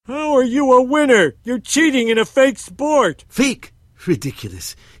are you a winner? You're cheating in a fake sport. Fake?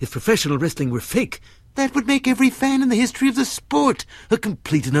 Ridiculous. If professional wrestling were fake, that would make every fan in the history of the sport a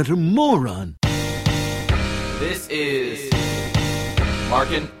complete and utter moron. This is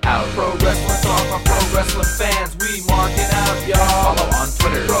Markin Out. Pro Wrestling Talk by Pro Wrestling fans. We marking out, y'all. Follow on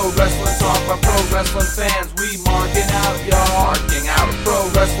Twitter. Pro Wrestling Talk by Pro Wrestling fans. We marking out, y'all. Marking Out. Pro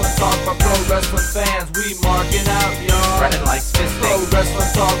Wrestling Talk by Pro Wrestling fans. We marking out, y'all. Brennan likes fisting. Pro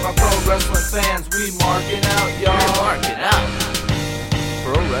Wrestling Talk by Pro Wrestling fans. We marking out, y'all. We're marking out.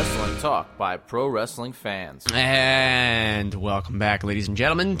 Pro Wrestling Talk by Pro Wrestling fans. And welcome back, ladies and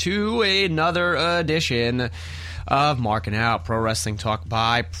gentlemen, to another edition of Markin Out, Pro Wrestling Talk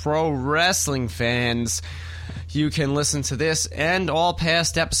by Pro Wrestling fans. You can listen to this and all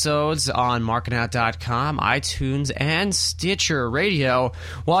past episodes on markinout.com, iTunes, and Stitcher Radio.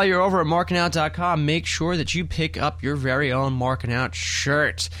 While you're over at markinout.com, make sure that you pick up your very own Markin Out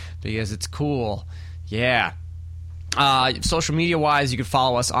shirt, because it's cool. Yeah. Social media wise, you can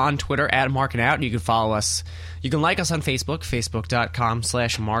follow us on Twitter at MarkinOut, and you can like us on Facebook,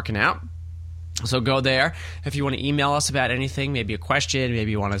 facebook.com/MarkinOut. So go there. If you want to email us about anything, maybe a question,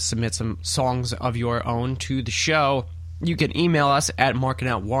 maybe you want to submit some songs of your own to the show, you can email us at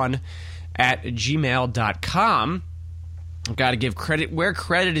markinout1@gmail.com. I've got to give credit where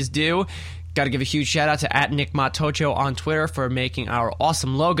credit is due. Got to give a huge shout out to @NickMatocho on Twitter for making our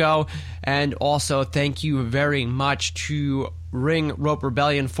awesome logo. And also thank you very much to Ring Rope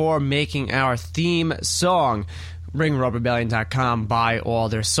Rebellion for making our theme song. RingRopeRebellion.com, buy all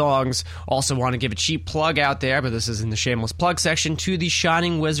their songs. Also want to give a cheap plug out there, but this is in the shameless plug section, to the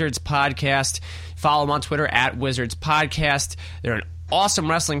Shining Wizards podcast. Follow them on Twitter @Wizards Podcast. They're an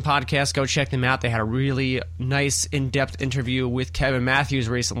awesome wrestling podcast. Go check them out. They had a really nice in-depth interview with Kevin Matthews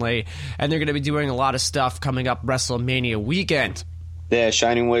recently, and they're going to be doing a lot of stuff coming up WrestleMania weekend. Yeah,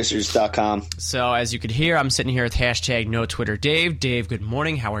 ShiningWizards.com. So as you could hear, I'm sitting here with #NoTwitterDave. Dave, good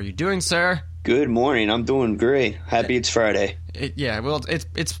morning. How are you doing, sir? Good morning. I'm doing great. Happy it's Friday.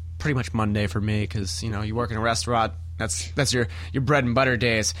 It's pretty much Monday for me because, you work in a restaurant. That's your bread and butter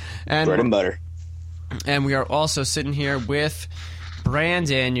days. Bread and butter. And we are also sitting here with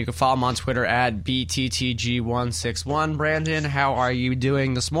Brandon. You can follow him on Twitter @BTTG161. Brandon, how are you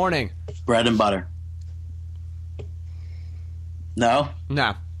doing this morning? Bread and butter. No?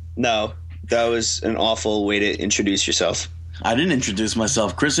 No. No, that was an awful way to introduce yourself. I didn't introduce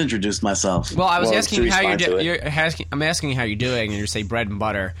myself. Chris introduced myself. Well, I was asking how you're doing. I'm asking how you're doing, and you say bread and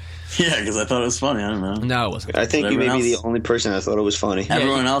butter. Yeah, because I thought it was funny. I don't know. No, it wasn't. I think you may be the only person that thought it was funny.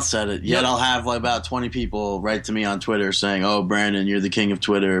 Everyone else said it. Yet I'll have about 20 people write to me on Twitter saying, "Oh, Brandon, you're the king of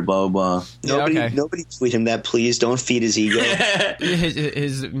Twitter." Blah blah. Nobody tweet him that. Please don't feed his ego.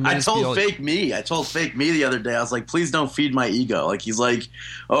 I told fake me the other day. I was like, "Please don't feed my ego." Like he's like,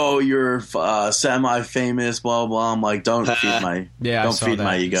 "Oh, you're semi-famous." Blah blah. I'm like, "Don't feed my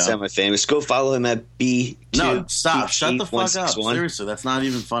my ego." Semi-famous. Go follow him at B. No, stop. Shut the fuck up. Seriously, that's not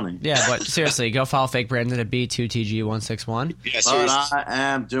even funny. Yeah, but seriously, go follow fake Brandon at B2TG161. Yeah, seriously. But I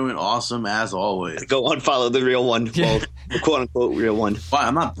am doing awesome as always. Go unfollow the real one. Well, the quote-unquote real one. Why?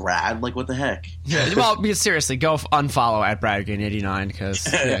 I'm not Brad. Like, what the heck? Yeah, well, seriously, go unfollow at BradGain89 because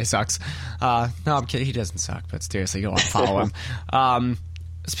he sucks. No, I'm kidding. He doesn't suck, but seriously, go unfollow him.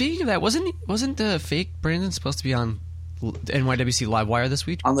 Speaking of that, wasn't the fake Brandon supposed to be on NYWC Livewire this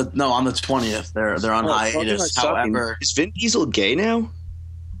week? On the 20th. They're on hiatus. However, is Vin Diesel gay now?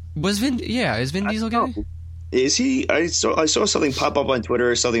 Is Vin Diesel gay? Is he? I saw something pop up on Twitter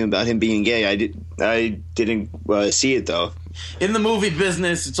or something about him being gay. I didn't see it though. In the movie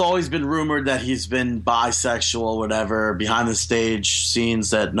business, it's always been rumored that he's been bisexual, whatever. Behind the stage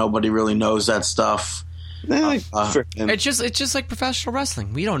scenes that nobody really knows that stuff. It's just like professional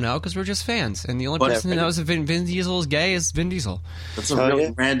wrestling. We don't know because we're just fans, and the only person who knows if Vin Diesel is gay is Vin Diesel. That's a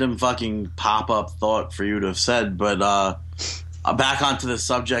really random fucking pop-up thought for you to have said, but back onto the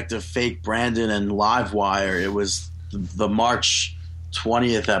subject of fake Brandon and Livewire. It was the March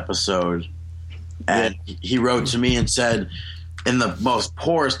 20th episode, and he wrote to me and said, in the most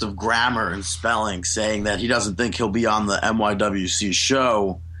poorest of grammar and spelling, saying that he doesn't think he'll be on the NYWC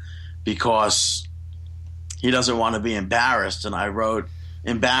show because he doesn't want to be embarrassed. And I wrote,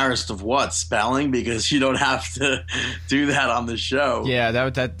 embarrassed of what? Spelling? Because you don't have to do that on the show. Yeah,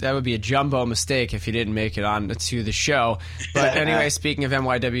 that would be a jumbo mistake if he didn't make it on to the show. But anyway, speaking of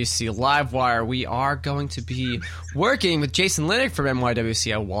NYWC Livewire, we are going to be working with Jason Linnick from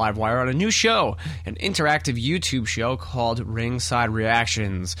NYWC Livewire on a new show, an interactive YouTube show called Ringside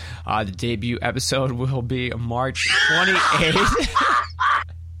Reactions. The debut episode will be March 28th.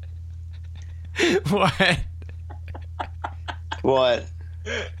 What? What?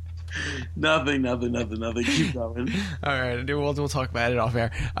 Nothing. Keep going. All right, we'll talk about it off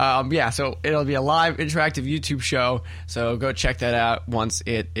air. So it'll be a live interactive YouTube show, so go check that out once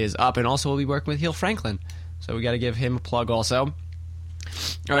it is up. And also we'll be working with Heel Franklin, so we got to give him a plug also.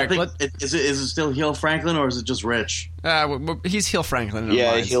 All right, is it still Heel Franklin or is it just Rich? He's Heel Franklin. In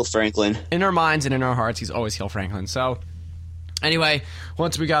our minds. Heel Franklin. In our minds and in our hearts, he's always Heel Franklin. So anyway,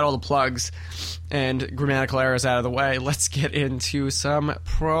 once we got all the plugs and grammatical errors out of the way, let's get into some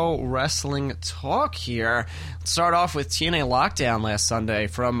pro wrestling talk here. Let's start off with TNA Lockdown last Sunday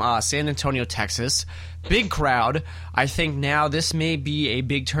from San Antonio, Texas. Big crowd. I think now this may be a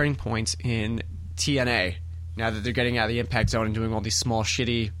big turning point in TNA. Now that they're getting out of the Impact Zone and doing all these small,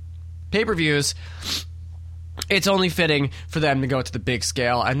 shitty pay-per-views, it's only fitting for them to go to the big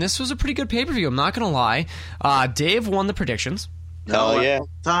scale. And this was a pretty good pay-per-view, I'm not going to lie. Dave won the predictions. Oh, yeah.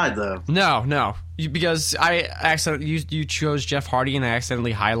 Tied, though. No. Because I accidentally you chose Jeff Hardy, and I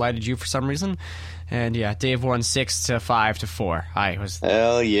accidentally highlighted you for some reason. And, yeah, Dave won 6-5 to 4.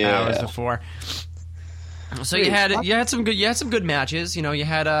 Hell yeah. I was the 4. So you had some good matches. You know, you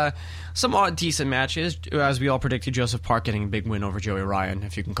had some decent matches, as we all predicted. Joseph Park getting a big win over Joey Ryan,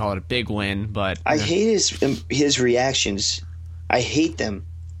 if you can call it a big win. But I hate his reactions. I hate them.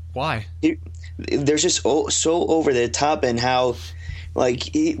 Why? They're just so over the top, and how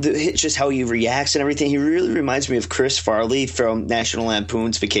just how he reacts and everything. He really reminds me of Chris Farley from National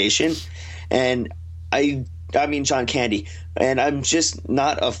Lampoon's Vacation, and I mean John Candy, and I'm just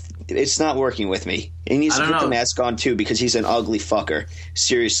not it's not working with me. And he needs to put the mask on too, because he's an ugly fucker.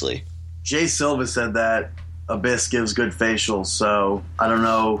 Seriously. Jay Silva said that Abyss gives good facials, so I don't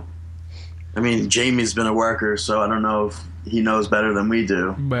know. I mean, Jamie's been a worker, so I don't know if he knows better than we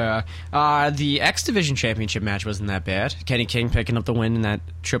do. The X Division Championship match wasn't that bad. Kenny King picking up the win in that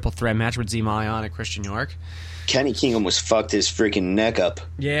triple threat match with Zemayan and Christian York. Kenny King almost fucked his freaking neck up.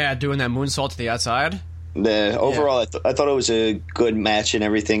 Yeah, doing that moonsault to the outside. Overall, I thought it was a good match and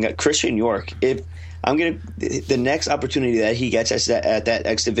everything. Christian York, the next opportunity that he gets at that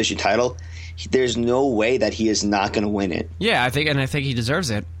X Division title, there's no way that he is not going to win it. Yeah, I think he deserves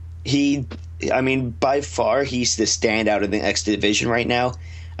it. By far, he's the standout in the X Division right now.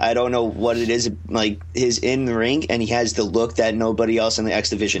 I don't know what it is, like his in the ring, and he has the look that nobody else in the X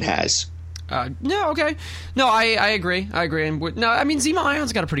Division has. Okay. No, I agree. No, I mean, Zema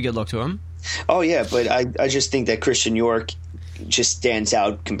Ion's got a pretty good look to him. Oh, yeah, but I just think that Christian York just stands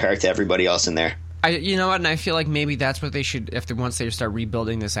out compared to everybody else in there. You know what, and I feel like maybe that's what they should, once they start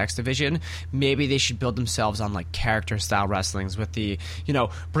rebuilding this X Division, maybe they should build themselves on like character style wrestlings with the,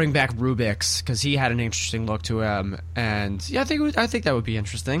 bring back Rubik's, because he had an interesting look to him, and yeah, I think that would be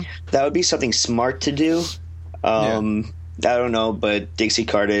interesting. That would be something smart to do. I don't know, but Dixie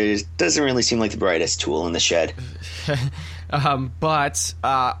Carter doesn't really seem like the brightest tool in the shed. But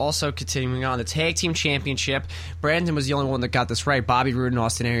also continuing on, the Tag Team Championship, Brandon was the only one that got this right. Bobby Roode and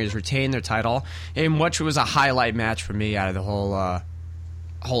Austin Aries retained their title, in which was a highlight match for me out of the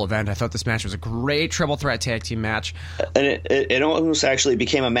whole event. I thought this match was a great triple threat tag team match. And it almost actually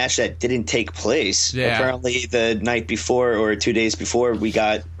became a match that didn't take place. Yeah. Apparently the night before or 2 days before, we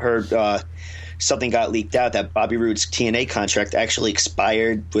got heard something got leaked out that Bobby Roode's TNA contract actually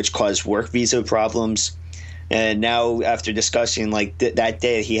expired, which caused work visa problems. And now, after discussing that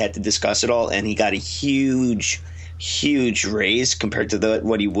day, he had to discuss it all, and he got a huge raise compared to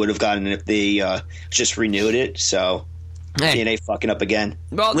what he would have gotten if they just renewed it. So TNA fucking up again.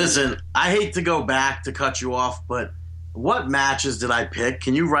 Well, listen, I hate to go back to cut you off, but what matches did I pick?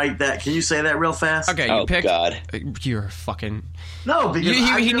 Can you write that? Can you say that real fast? Okay, you picked. God, you're fucking. No, because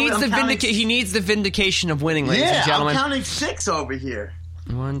he needs the vindication of winning, ladies and gentlemen. I'm counting 6 over here.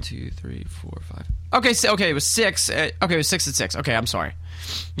 1, 2, 3, 4, 5. Okay, it was 6. It was 6 and 6. Okay, I'm sorry.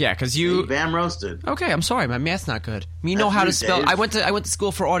 Yeah, because you Bam roasted. Okay, I'm sorry. My math's not good. You know how to spell. Dave. I went to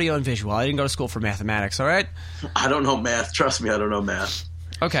school for audio and visual. I didn't go to school for mathematics. All right. I don't know math. Trust me, I don't know math.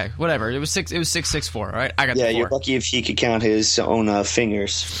 Okay, whatever. It was 6. It was 6, 6, 4. All right. I got. Yeah, the 4. You're lucky if he could count his own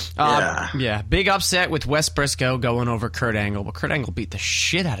fingers. Yeah. Big upset with Wes Briscoe going over Kurt Angle, but Kurt Angle beat the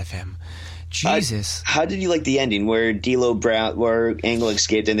shit out of him. Jesus. How did you like the ending where Angle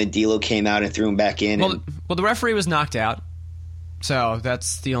escaped and then D'Lo came out and threw him back in? Well, the referee was knocked out. So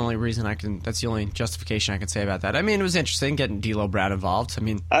that's the only reason that's the only justification I can say about that. I mean, it was interesting getting D'Lo Brown involved. I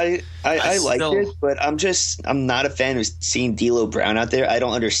mean, I liked it, but I'm not a fan of seeing D'Lo Brown out there. I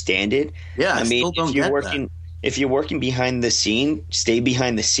don't understand it. Yeah, I mean, if you're working behind the scene, stay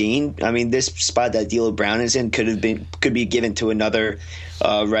behind the scene. I mean, this spot that D'Lo Brown is in could be given to another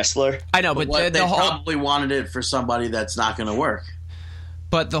wrestler. I know, but they probably wanted it for somebody that's not going to work.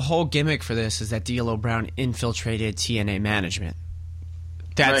 But the whole gimmick for this is that D'Lo Brown infiltrated TNA management.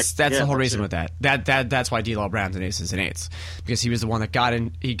 That's the whole reason with that. That's why D'Lo Brown's an aces and eights, because he was the one that got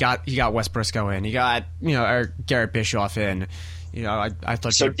in. He got Wes Briscoe in. He got Garrett Bischoff in. I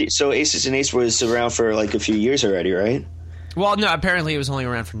thought so aces and eights was around for like a few years already, right? Well, no. Apparently, it was only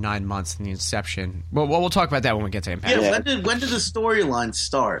around for 9 months in the inception. Well, we'll talk about that when we get to Impact. Yeah. When did the storyline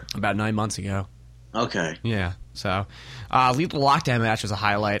start? About 9 months ago. Okay. Yeah. So, Lethal Lockdown match was a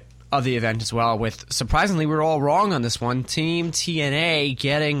highlight of the event as well. With surprisingly, we were all wrong on this one. Team TNA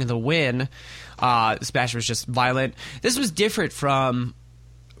getting the win. This match was just violent. This was different from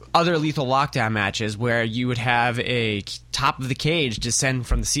other Lethal Lockdown matches where you would have a top of the cage descend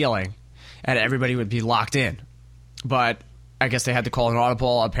from the ceiling, and everybody would be locked in. But I guess they had to call an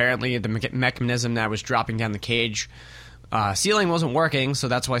audible. Apparently, the mechanism that was dropping down the cage ceiling wasn't working, so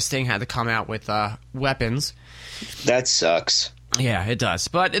that's why Sting had to come out with weapons. That sucks. Yeah, it does.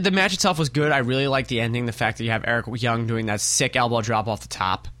 But the match itself was good. I really like the ending, the fact that you have Eric Young doing that sick elbow drop off the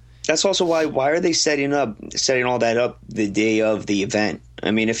top. That's also why are they setting all that up the day of the event?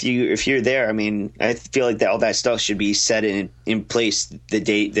 I mean, if you're there, I mean, I feel like all that stuff should be set in place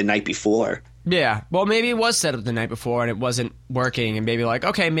the night before. Yeah, well, maybe it was set up the night before and it wasn't working, and maybe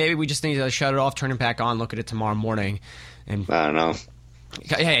maybe we just need to shut it off, turn it back on, look at it tomorrow morning. And I don't know.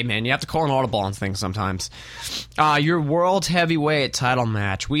 Hey, man, you have to call an audible on things sometimes. Your World Heavyweight title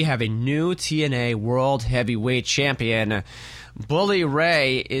match. We have a new TNA World Heavyweight Champion. Bully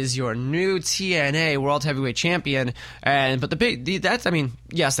Ray is your new TNA World Heavyweight Champion,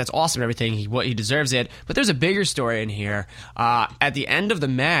 yes, that's awesome. Everything he deserves it. But there's a bigger story in here. At the end of the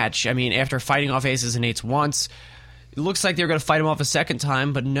match, I mean, after fighting off aces and eights once, it looks like they're going to fight him off a second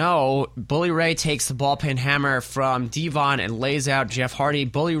time, but no. Bully Ray takes the ball peen hammer from Devon and lays out Jeff Hardy.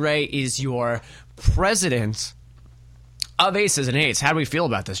 Bully Ray is your president of aces and eights. How do we feel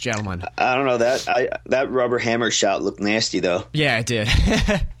about this, gentlemen? I don't know. That rubber hammer shot looked nasty, though. Yeah, it did.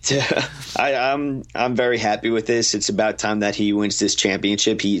 I'm very happy with this. It's about time that he wins this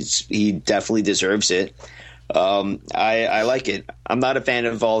championship. He definitely deserves it. I like it. I'm not a fan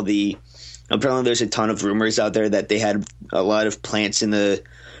of all the. Apparently, there's a ton of rumors out there that they had a lot of plants in the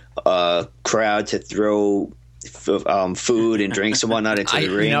crowd to throw food and drinks and whatnot into the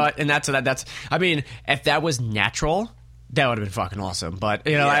ring. You know what? And that's. I mean, if that was natural, that would have been fucking awesome. But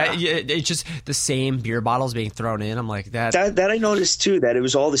it's just the same beer bottles being thrown in. I'm like that. That I noticed too. That it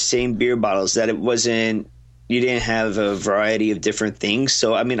was all the same beer bottles. That it wasn't. You didn't have a variety of different things.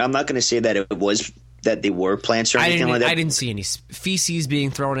 So I mean, I'm not going to say that it was. That they were plants or anything like that. I didn't see any feces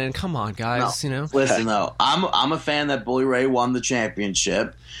being thrown in. Come on, guys. No. Listen, though, I'm a fan that Bully Ray won the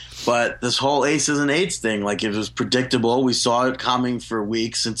championship, but this whole aces and eights thing, like, it was predictable. We saw it coming for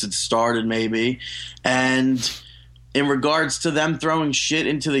weeks since it started, maybe. And in regards to them throwing shit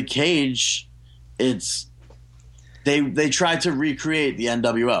into the cage, it's they tried to recreate the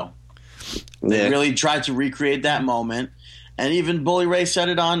NWO. They really tried to recreate that moment, and even Bully Ray said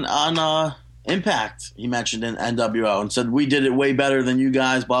it on Impact. He mentioned in NWO and said, we did it way better than you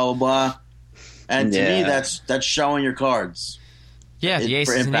guys, blah blah blah. And to me, that's showing your cards. Yeah, the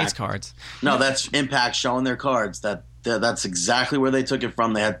aces and eights cards. No, that's Impact showing their cards. That's exactly where they took it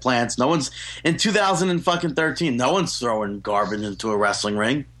from. They had plans. In 2013. No one's throwing garbage into a wrestling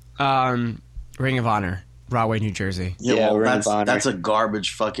ring. Ring of Honor, Rahway, New Jersey. Yeah, well, that's a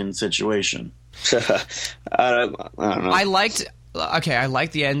garbage fucking situation. I don't know. I liked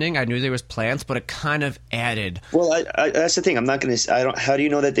the ending. I knew there was plants, but it kind of added. Well, that's the thing. I'm not going to. How do you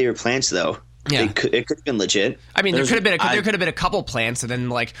know that they were plants, though? Yeah, it could have been legit. I mean, there could have been a couple plants, and then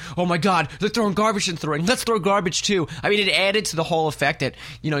like, oh my god, they're throwing garbage into the ring. Let's throw garbage too. I mean, it added to the whole effect that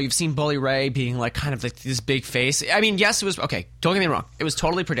you've seen Bully Ray being like kind of like this big face. I mean, yes, it was okay. Don't get me wrong, it was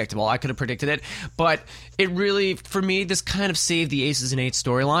totally predictable. I could have predicted it, but it really, for me, this kind of saved the aces and eights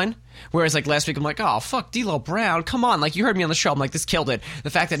storyline. Whereas like last week, I'm like, oh fuck, D'Lo Brown, come on, like you heard me on the show. I'm like, this killed it. The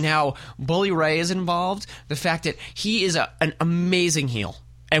fact that now Bully Ray is involved, the fact that he is an amazing heel.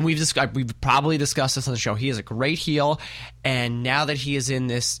 And we've probably discussed this on the show. He is a great heel, and now that he is in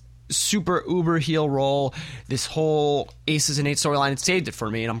this super uber heel role, this whole aces and eights storyline, it saved it for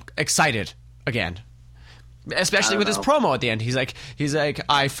me, and I'm excited again. Especially with his promo at the end. He's like,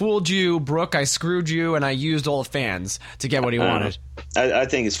 I fooled you, Brooke, I screwed you, and I used all the fans to get what he wanted. I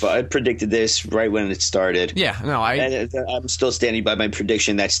think it's fun. I predicted this right when it started. Yeah, no, I'm still standing by my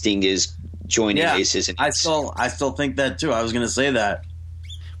prediction that Sting is joining aces and eights. I still think that too. I was going to say that.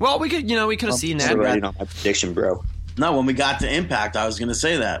 Well, we could have seen that. Right on my prediction, bro. No, when we got to Impact, I was going to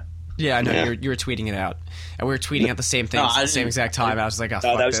say that. Yeah, I know. Yeah. You were tweeting it out. And we were tweeting at the same thing at the same exact time. I was like, oh,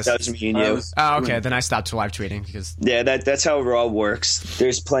 No, fuck that was me and you. Oh, okay. Then I stopped live tweeting because Yeah, that's how Raw works.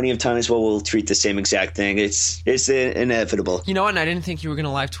 There's plenty of times where we'll tweet the same exact thing. It's inevitable. you know what? And I didn't think you were going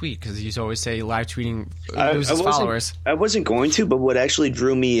to live tweet because you always say live tweeting loses followers. I wasn't going to, but what actually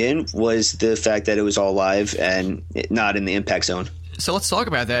drew me in was the fact that it was all live and not in the Impact Zone. So let's talk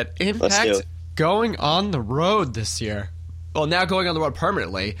about that. Let's do Impact it. going on the road this year. Well, now going on the road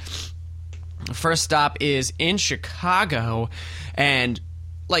permanently. First stop is in Chicago, and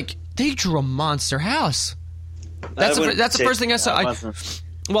they drew a monster house. That's the first thing I saw.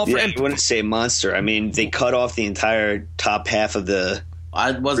 Well, for I wouldn't say monster. I mean, they cut off the entire top half of the.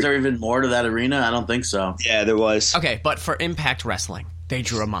 Was there even more to that arena? I don't think so. Yeah, there was. okay, but for Impact Wrestling, they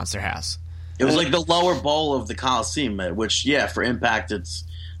drew a monster house. It was like the lower bowl of the Coliseum, which, for Impact, it's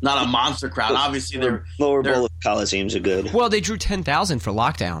not a monster crowd. Obviously, Lower bowl of Coliseums are good. Well, they drew 10,000 for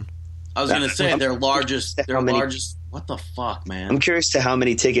Lockdown. I was going to say their largest. What the fuck, man? I'm curious to how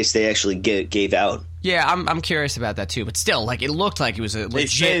many tickets they actually gave out. Yeah, I'm curious about that too. But still, it looked like it was a They legit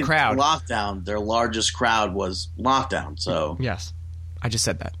say crowd. Lockdown. Their largest crowd was Lockdown. So Yes, I just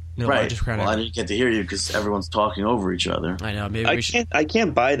said that. The right. largest crowd Well, I ever. didn't get to hear you because everyone's talking over each other. I know. Maybe we should. I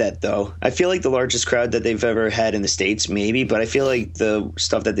can't buy that though. I feel like the largest crowd that they've ever had in the States, maybe, but I feel like the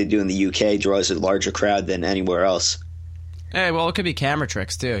stuff that they do in the UK draws a larger crowd than anywhere else. Hey, well, it could be camera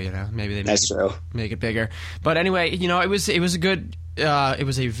tricks too. Maybe they That's true. make it bigger. But anyway, it was a good. It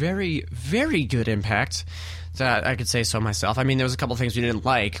was a very, very good Impact. That I could say so myself. I mean, there was a couple things we didn't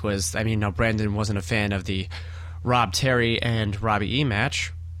like. Brandon wasn't a fan of the Rob Terry and Robbie E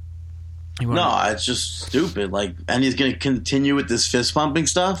match. No, it's just stupid. And he's going to continue with this fist pumping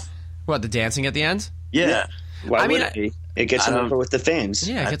stuff. What, the dancing at the end? Yeah. Why would it be? It gets them over with the fans.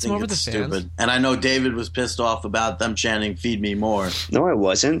 Yeah, it gets them over the fans. And I know David was pissed off about them chanting "Feed me more." No, I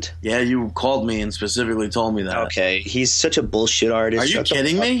wasn't. Yeah, you called me and specifically told me that. Okay, he's such a bullshit artist. Are you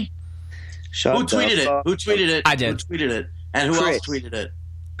kidding me? Who tweeted it? Who tweeted it? I did. Who tweeted it? And who else tweeted it?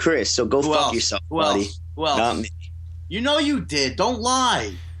 Chris, so go Who fuck else? yourself, Who buddy. else? Who else? Not me. You know you did. Don't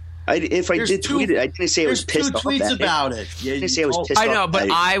lie. If I did tweet it, I didn't say I was pissed off. There's 2 tweets at about it. Yeah, I didn't say I was pissed off. I know, but at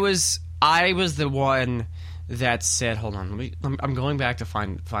it. I was the one that said, hold on, I'm going back to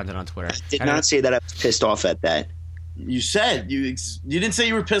find it on Twitter. I did not say that I was pissed off at that. You said you didn't say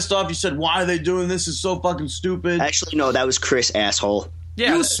you were pissed off. You said, "Why are they doing this? Is so fucking stupid." Actually, no, that was Chris, asshole.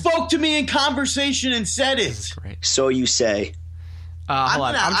 Yeah, You spoke to me in conversation and said it. That's great. So you say. Hold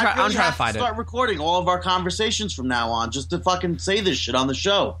on, I'm trying to find it. Start recording all of our conversations from now on, just to fucking say this shit on the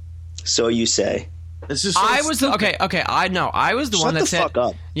show. So you say. This is. So I was stupid. okay. I know. I was the one that Shut said. the fuck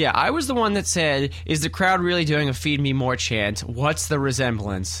up. Yeah, I was the one that said, "Is the crowd really doing a feed me more chant? What's the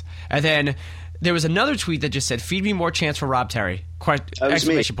resemblance?" And then there was another tweet that just said, "Feed me more chants for Rob Terry!"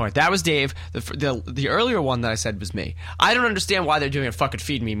 Exclamation point. That was Dave. The earlier one that I said was me. I don't understand why they're doing a fucking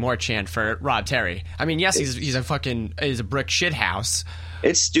feed me more chant for Rob Terry. I mean, yes, he's a brick shit house.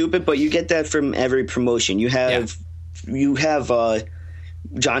 It's stupid, but you get that from every promotion. You have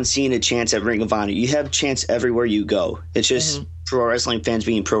John Cena chants at Ring of Honor. You have chants everywhere you go. It's just pro wrestling fans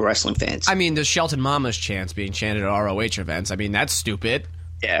being pro wrestling fans. I mean, there's Shelton Mama's chants being chanted at ROH events. I mean, that's stupid.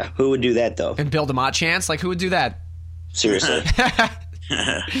 Yeah, who would do that though? And Bill DeMott chants? Who would do that? Seriously.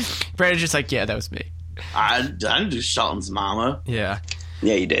 Brandon's just that was me. I didn't do Shelton's mama. Yeah.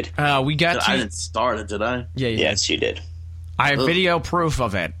 Yeah, you did. We got to... I didn't start it, did I? Yeah, Yes, you did. I have video proof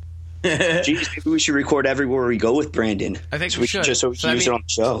of it. Jeez, maybe we should record everywhere we go with Brandon. I think so we should. Just so we can use it on the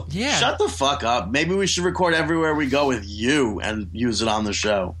show. Yeah. Shut the fuck up. Maybe we should record everywhere we go with you and use it on the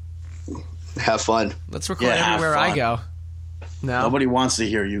show. Have fun. Let's record Yeah, have everywhere I fun. go. No. Nobody wants to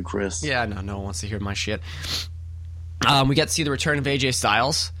hear you, Chris. Yeah, no one wants to hear my shit. We got to see the return of AJ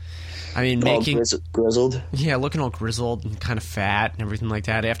Styles. I mean, making grizzled. Yeah, looking all grizzled and kind of fat and everything like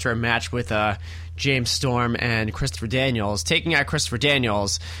that after a match with James Storm and Christopher Daniels, taking out Christopher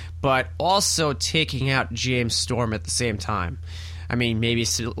Daniels, but also taking out James Storm at the same time. I mean,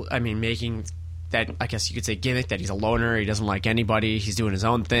 making that, I guess you could say, gimmick that he's a loner, he doesn't like anybody, he's doing his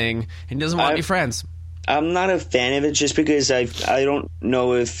own thing, and he doesn't want any friends. I'm not a fan of it just because I don't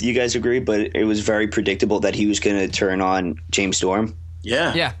know if you guys agree, but it was very predictable that he was going to turn on James Storm.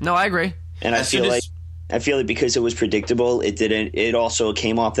 Yeah. Yeah, no, I agree. And I feel like because it was predictable, it also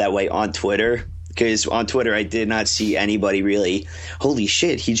came off that way on Twitter. Because on Twitter, I did not see anybody really, holy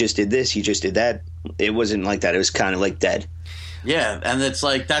shit, he just did this, he just did that. It wasn't like that. It was kind of dead. Yeah, and it's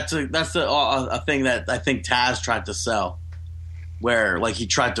that's a thing that I think Taz tried to sell, where he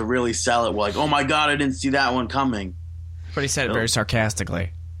tried to really sell it. Oh my god, I didn't see that one coming. But he said it very sarcastically.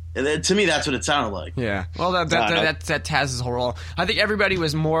 To me, that's what it sounded like. Yeah. Well, that's Taz's whole role. I think everybody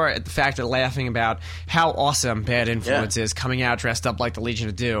was more at the fact of laughing about how awesome Bad Influence is coming out dressed up like the Legion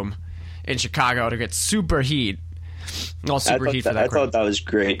of Doom in Chicago to get super heat. All super heat for that. I thought that was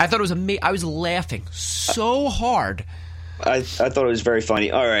great. I thought it was amazing. I was laughing so hard. I thought it was very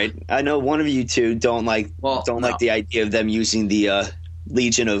funny. All right, I know one of you two don't like the idea of them using the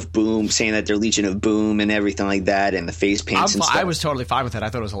Legion of Boom, saying that they're Legion of Boom and everything like that, and the face paints and stuff. I was totally fine with it. I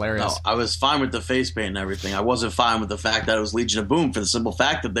thought it was hilarious. No, I was fine with the face paint and everything. I wasn't fine with the fact that it was Legion of Boom for the simple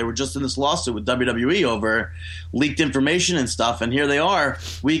fact that they were just in this lawsuit with WWE over leaked information and stuff, and here they are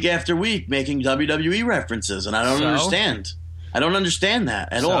week after week making WWE references, and I don't understand. I don't understand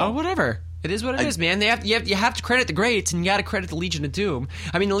that at all. Whatever. It is what it is, man. You have to credit the greats, and you got to credit the Legion of Doom.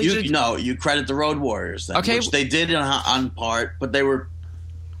 I mean, the Legion you credit the Road Warriors, then, which they did on part, but they were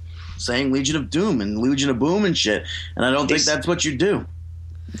saying Legion of Doom and Legion of Boom and shit, and I don't think that's what you do.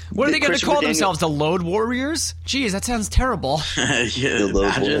 What are they going to call themselves? The Load Warriors? Jeez, that sounds terrible. The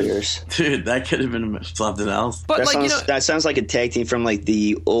Load Warriors, dude. That could have been something else. But that sounds like a tag team from like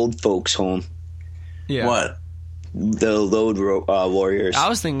the old folks' home. Yeah. What? The Load Warriors. I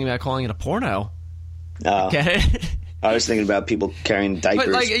was thinking about calling it a porno. Okay. I was thinking about people carrying diapers.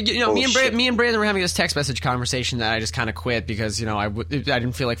 But me and Brandon were having this text message conversation that I just kind of quit because I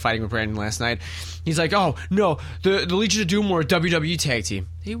didn't feel like fighting with Brandon last night. He's like, "Oh no, the Legion of Doom were a WWE tag team.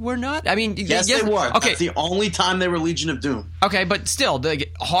 They were not. I mean, yes, they were. Okay, that's the only time they were Legion of Doom. Okay, but still, the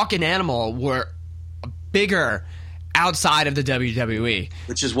Hawk and Animal were bigger outside of the WWE,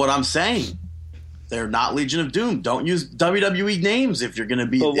 which is what I'm saying. They're not Legion of Doom. Don't use WWE names if you're going to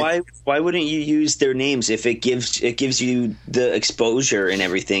be. But why wouldn't you use their names if it gives you the exposure and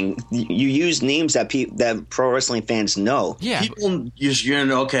everything? You use names that pro wrestling fans know. Yeah, people.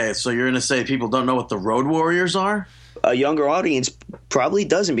 Okay, so you're going to say people don't know what the Road Warriors are? A younger audience probably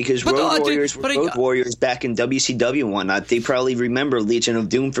doesn't because Road Warriors were Road Warriors back in WCW and whatnot. They probably remember Legion of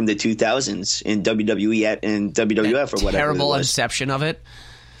Doom from the 2000s in WWE and WWF or whatever. Terrible inception of it.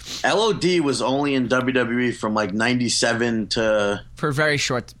 LOD was only in WWE from like 97 to... For a very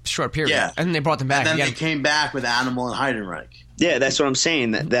short period. Yeah. And then they brought them back again. And then they came back with Animal and Heidenreich. Yeah, that's what I'm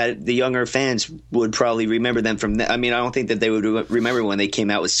saying, that the younger fans would probably remember them from that. I mean, I don't think that they would remember when they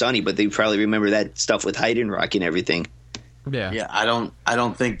came out with Sonny, but they probably remember that stuff with Heidenreich and everything. Yeah. Yeah, I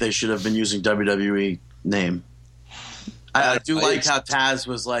don't think they should have been using WWE name. I do like how Taz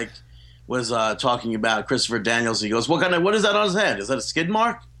was talking about Christopher Daniels. He goes, what is that on his head? Is that a skid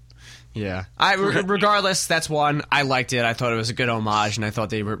mark? Yeah. Regardless, that's one. I liked it. I thought it was a good homage, and I thought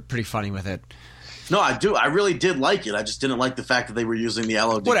they were pretty funny with it. No, I do. I really did like it. I just didn't like the fact that they were using the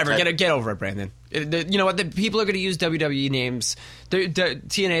LOD. Whatever. Get over it, Brandon. You know what? The people are going to use WWE names.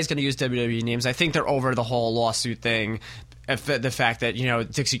 TNA is going to use WWE names. I think they're over the whole lawsuit thing. The fact that,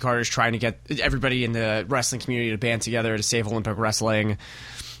 Dixie Carter's trying to get everybody in the wrestling community to band together to save Olympic wrestling.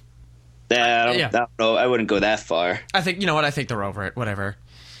 I don't know. I wouldn't go that far. I think, I think they're over it. Whatever.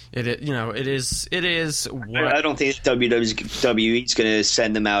 It is. What... I don't think WWE is going to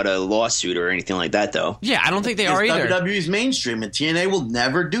send them out a lawsuit or anything like that, though. Yeah, I don't think they are either. WWE's mainstream, and TNA will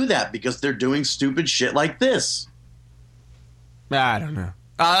never do that because they're doing stupid shit like this. I don't know.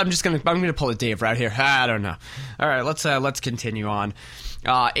 I'm gonna pull a Dave right here. I don't know. All right, let's continue on.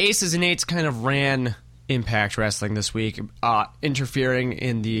 Aces and Eights kind of ran Impact Wrestling this week, interfering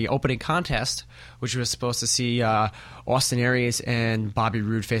in the opening contest, which was supposed to see Austin Aries and Bobby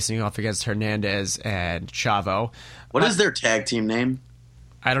Roode facing off against Hernandez and Chavo. What is their tag team name?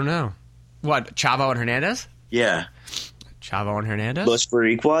 I don't know. What, Chavo and Hernandez? Yeah. Chavo and Hernandez? Los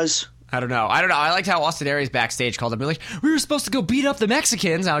Boricuas? I don't know. I liked how Austin Aries backstage called them. They're like, we were supposed to go beat up the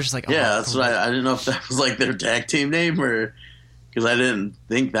Mexicans. I was just like, oh, yeah, that's what I didn't know if that was like their tag team name or because I didn't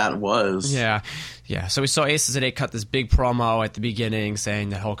think that was. Yeah. So we saw Aces and Eight cut this big promo at the beginning saying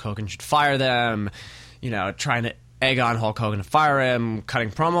that Hulk Hogan should fire them, trying to egg on Hulk Hogan to fire him, cutting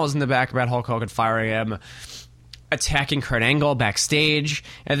promos in the back about Hulk Hogan firing him, attacking Kurt Angle backstage,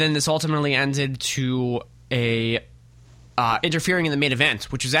 and then this ultimately ended to a interfering in the main event,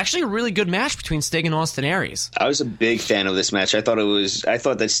 which was actually a really good match between Sting and Austin Aries. I was a big fan of this match. I thought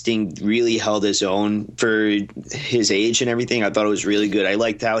that Sting really held his own for his age and everything. I thought it was really good. I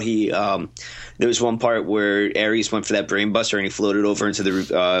liked how he there was one part where Aries went for that brain buster and he floated over into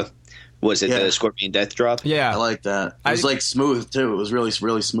the the Scorpion Death Drop? Yeah. I like that. It was smooth too. It was really,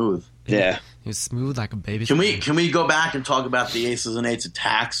 really smooth. Yeah. It was smooth like a baby. Can we go back and talk about the Aces and Eights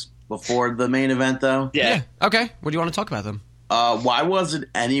attacks before the main event, though? Yeah. Okay. What do you want to talk about them? Why wasn't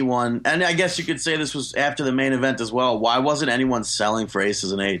anyone... And I guess you could say this was after the main event as well. Why wasn't anyone selling for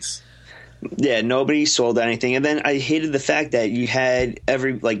Aces and Eights? Yeah, nobody sold anything. And then I hated the fact that you had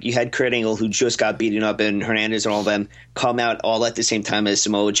Kurt Angle, who just got beaten up, and Hernandez and all of them come out all at the same time as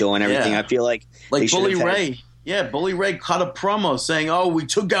Samoa Joe and everything. Yeah. I feel like Bully Ray. Yeah, Bully Ray cut a promo saying, "Oh, we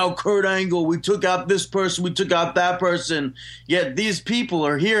took out Kurt Angle, we took out this person, we took out that person. Yet these people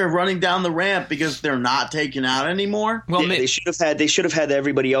are here running down the ramp because they're not taken out anymore." Well, they should have had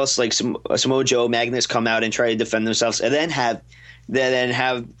everybody else like Samoa Joe, Magnus come out and try to defend themselves, and then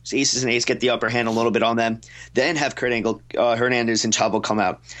have Aces and Eights get the upper hand a little bit on them. Then have Kurt Angle, Hernandez, and Chavo come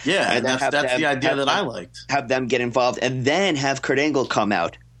out. Yeah, and that's the idea that I liked. Have them get involved, and then have Kurt Angle come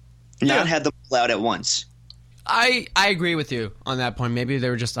out, not have them all out at once. I agree with you on that point. Maybe they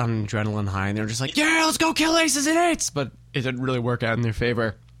were just on an adrenaline high, and they were just like, "Yeah, let's go kill Aces and Eights," but it didn't really work out in their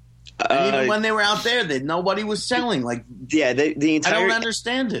favor. And even when they were out there, nobody was selling. Like, yeah, the entire. I don't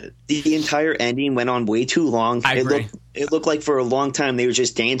understand it. The entire ending went on way too long. I agree. It looked like for a long time they were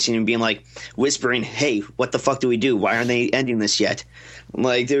just dancing and being like whispering, "Hey, what the fuck do we do? Why aren't they ending this yet?"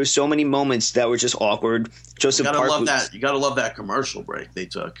 Like there were so many moments that were just awkward. Joseph You gotta Park love that. You gotta love that commercial break they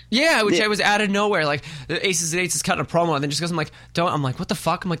took. Yeah, which I was out of nowhere. Like the Aces and Eights is cutting a promo, and then just goes, I'm like, what the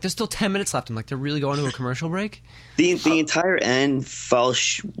fuck? I'm like, there's still 10 minutes left. I'm like, they're really going to a commercial break? The entire end fell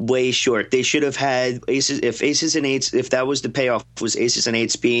way short. They should have had Aces and Eights. If that was the payoff, was Aces and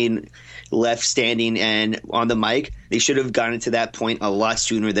Eights being left standing and on the mic, they should have gotten to that point a lot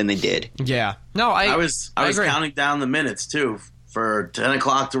sooner than they did. Yeah. No, I was agree. Counting down the minutes too for 10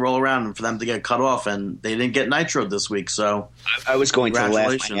 o'clock to roll around and for them to get cut off, and they didn't get Nitro this week. So I was going to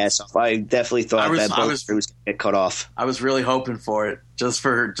laugh my ass off. I definitely thought that both was going to get cut off. I was really hoping for it, just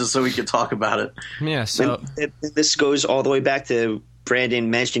so we could talk about it. Yeah. So this goes all the way back to Brandon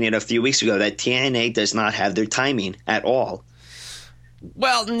mentioning it a few weeks ago that TNA does not have their timing at all.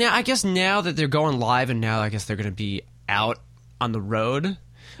 Well, now I guess now that they're going live, and now I guess they're going to be out on the road.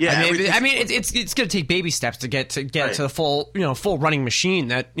 Yeah, I mean, it's going to take baby steps to get to the full running machine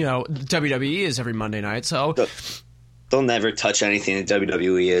that WWE is every Monday night. So they'll never touch anything that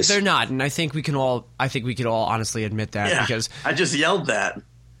WWE is. They're not, and I think we could all honestly admit that because I just yelled that.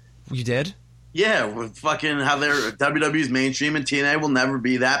 You did? Yeah, with fucking how they're WWE's mainstream and TNA will never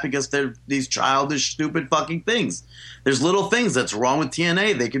be that because they're these childish, stupid fucking things. There's little things that's wrong with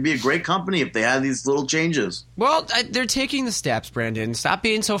TNA. They could be a great company if they had these little changes. Well, they're taking the steps, Brandon. Stop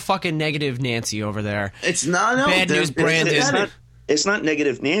being so fucking negative, Nancy, over there. It's not bad news, Brandon. It's not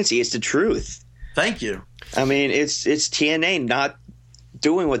negative, Nancy. It's the truth. Thank you. I mean, it's TNA not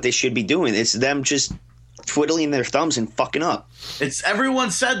doing what they should be doing. It's them just twiddling their thumbs and fucking up.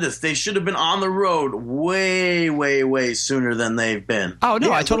 Everyone said this. They should have been on the road way, way, way sooner than they've been. Oh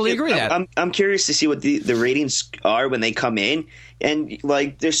no, I totally agree with that. I'm curious to see what the ratings are when they come in, and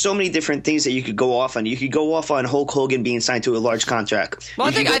like there's so many different things that you could go off on. You could go off on Hulk Hogan being signed to a large contract. Well,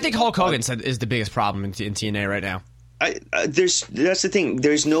 I think Hulk Hogan is the biggest problem in TNA right now. That's the thing.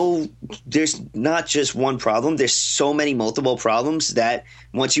 There's not just one problem. There's so many multiple problems that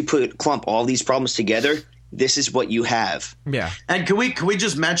once you clump all these problems together, this is what you have. Yeah. And can we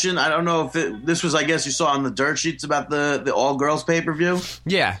just mention? I don't know if this was. I guess you saw on the dirt sheets about the all girls pay-per-view.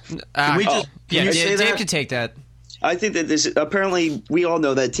 Yeah. Can we just? Can you say Dave that? could take that. I think that this apparently we all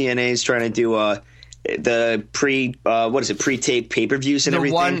know that TNA is trying to do the pre-tape pay-per-views and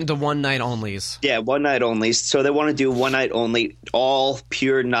everything. The one night onlys. Yeah, one night onlys. So they want to do one night only, all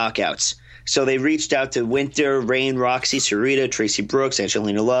pure knockouts. So they reached out to Winter, Rain, Roxy, Sarita, Tracy Brooks,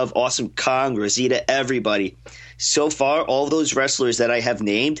 Angelina Love, Awesome Kong, Rosita, everybody. So far, all those wrestlers that I have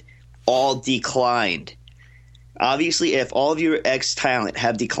named all declined. Obviously, if all of your ex-talent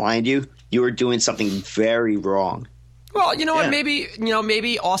have declined you are doing something very wrong. Well, you know what?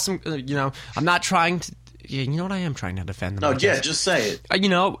 Maybe Awesome. I'm not trying to. You know what? I am trying to defend them. No, just say it.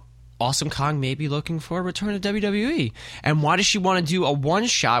 Awesome Kong may be looking for a return to WWE. And why does she want to do a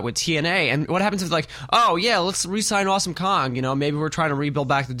one-shot with TNA? And what happens if let's re-sign Awesome Kong. Maybe we're trying to rebuild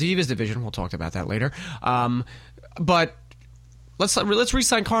back the Divas division. We'll talk about that later. But let's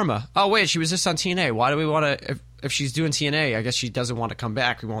re-sign Karma. Oh, wait, she was just on TNA. Why do we want to... If she's doing TNA, I guess she doesn't want to come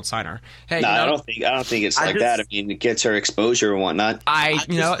back. We won't sign her. Hey, I don't think it's like that. I mean, it gets her exposure and whatnot. I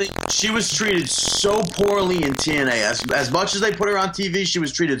think she was treated so poorly in TNA. As much as they put her on TV, she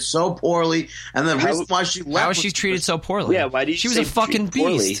was treated so poorly. And the reason why she left, how was she treated so poorly? Yeah, why did she was a fucking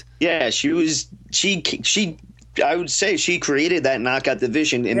beast? Yeah, she was. She. I would say she created that knockout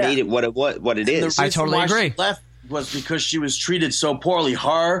division and made it what it is. I totally agree. She left was because she was treated so poorly.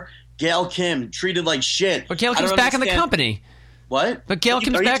 Gail Kim treated like shit. But Gail Kim's back in the company. What? But Gail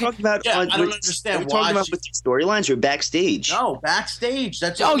comes Are you back. talking about? Yeah, I don't understand Are you why talking about she- with the storylines or backstage? No, backstage.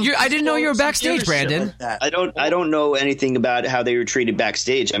 That's Oh, I didn't know you were backstage, Brandon. Like that. I don't know anything about how they were treated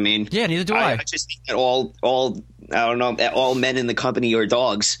backstage. I mean, Yeah, neither do I. I just think that all I don't know, all men in the company are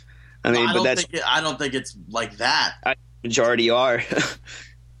dogs. I mean, I don't think it's like that. Majority are.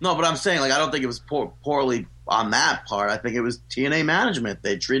 No, but I'm saying, like, I don't think it was poorly on that part. I think it was TNA management.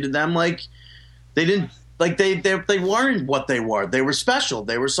 They treated them like they didn't, like they weren't what they were. They were special.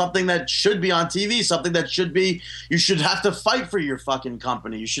 They were something that should be on TV. Something that should be. You should have to fight for your fucking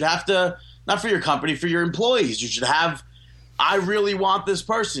company. You should have to, not for your company, for your employees. You should have. I really want this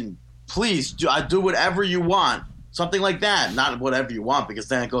person. Please do whatever you want. Something like that, not whatever you want, because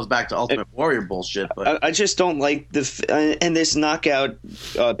then it goes back to Ultimate Warrior bullshit. But I just don't like and this knockout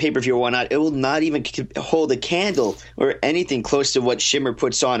pay-per-view or whatnot. It will not even hold a candle or anything close to what Shimmer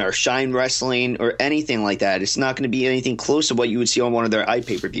puts on, or Shine Wrestling, or anything like that. It's not going to be anything close to what you would see on one of their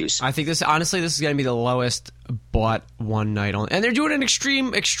pay-per-views. I think this is going to be the lowest bought one night on, and they're doing an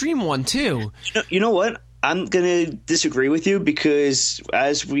extreme one too. You know what? I'm going to disagree with you, because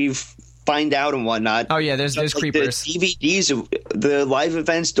as we've find out and whatnot. Oh yeah, there's creepers. The DVDs, the live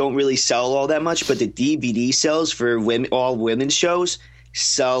events don't really sell all that much, but the DVD sales for all women's shows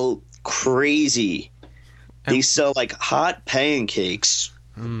sell crazy. They sell like hot pancakes.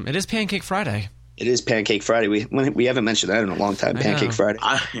 It is Pancake Friday. It is Pancake Friday. We haven't mentioned that in a long time. Pancake Friday.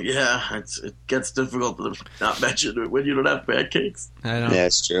 It gets difficult to not mention it when you don't have pancakes. I know. Yeah,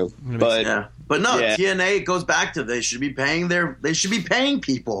 it's true. But no, TNA, it goes back to they should be paying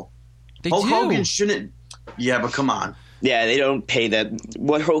people. Hulk Hogan shouldn't. Yeah, but come on. Yeah, they don't pay that.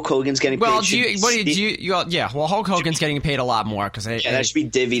 What Hulk Hogan's getting paid? Well, Hulk Hogan's getting paid a lot more because that should be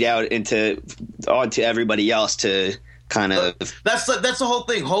divvied out onto everybody else to kind of. That's the whole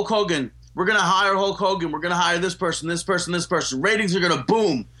thing. Hulk Hogan. We're gonna hire Hulk Hogan. We're gonna hire this person, this person, this person. Ratings are gonna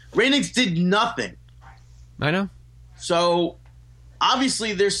boom. Ratings did nothing. I know. So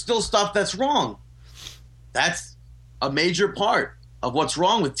obviously, there's still stuff that's wrong. That's a major part of what's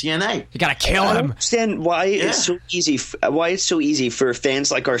wrong with TNA. You gotta kill him. I don't understand why it's so easy. Why it's so easy for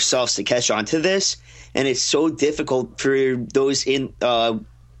fans like ourselves to catch on to this, and it's so difficult for those in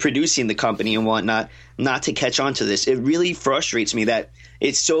producing the company and whatnot not to catch on to this. It really frustrates me that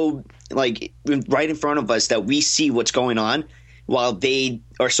it's so like right in front of us that we see what's going on, while they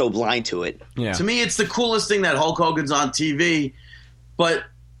are so blind to it. Yeah. To me, it's the coolest thing that Hulk Hogan's on TV, but.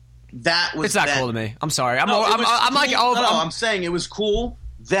 That was. It's not cool to me. I'm sorry. I'm saying it was cool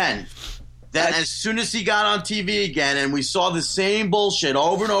then. Then as soon as he got on TV again and we saw the same bullshit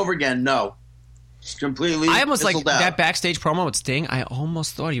over and over again, no. It's completely. I almost like that backstage promo with Sting. I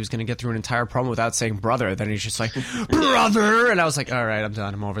almost thought he was going to get through an entire promo without saying brother. Then he's just like, brother. And I was like, all right, I'm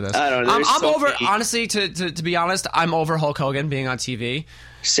done. I'm over this. I don't know. I'm over, honestly, to be honest, I'm over Hulk Hogan being on TV.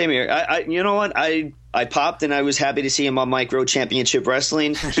 Same here. You know what? I popped and I was happy to see him on Micro Championship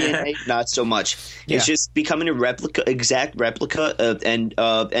Wrestling. TNA, not so much. Yeah. It's just becoming exact replica of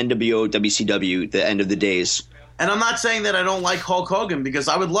NWO, WCW, the end of the days. And I'm not saying that I don't like Hulk Hogan, because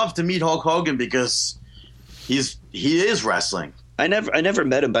I would love to meet Hulk Hogan, because he is wrestling. I never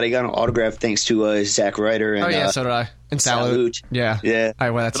met him, but I got an autograph thanks to Zack Ryder. And, so did I. And Salute. Yeah. I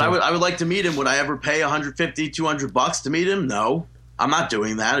would like to meet him. Would I ever pay $150, $200 to meet him? No. I'm not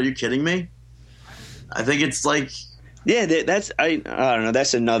doing that. Are you kidding me? I think it's like... Yeah, I don't know.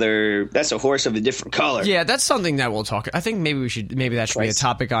 That's a horse of a different color. Yeah, that's something that we'll talk. I think maybe that should be a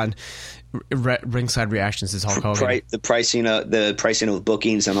topic on ringside reactions is Hulk Hogan. The pricing of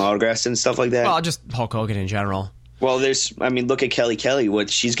bookings and autographs and stuff like that. Well, just Hulk Hogan in general. Well, look at Kelly, what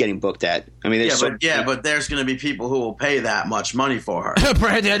she's getting booked at. I mean, but there's going to be people who will pay that much money for her.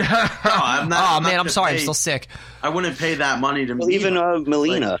 Brandon. I'm sorry, I'm still sick. I wouldn't pay that money to meet even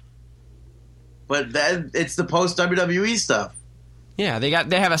Melina. But it's the post WWE stuff. Yeah, they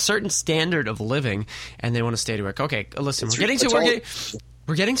have a certain standard of living, and they want to stay to it. Okay, listen,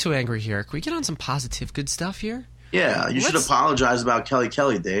 we're getting too angry here. Can we get on some positive, good stuff here? Yeah, you should apologize about Kelly,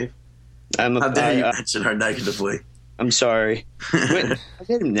 Dave. How dare you mention her negatively? I'm sorry. I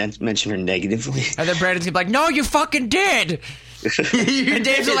didn't mention her negatively. And then Brandon's gonna be like, "No, you fucking did." And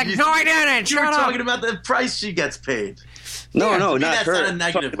Dave's like, "No, I didn't." You were talking about the price she gets paid. No, not her. Not a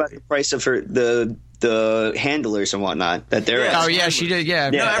negative. Talking about the price of her, the the handlers and whatnot. That they're Oh yeah, she did. Yeah,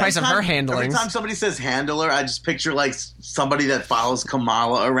 Yeah. the price of her handling. Every time somebody says handler, I just picture like somebody that follows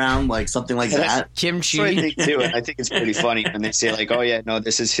Kamala around, like something like that. Kimchi. That's what I think too. And I think it's pretty funny when they say like, "Oh yeah, no,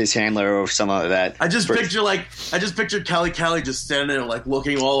 this is his handler" or something like that. I just picture Kelly just standing there like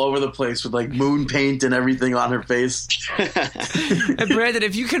looking all over the place with like moon paint and everything on her face. And Brandon,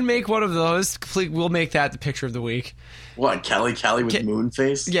 if you can make one of those, we'll make that the picture of the week. What, Kelly with moon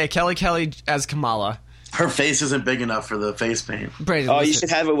face? Yeah, Kelly as Kamala. Her face isn't big enough for the face paint. Brandon, Oh, you listen.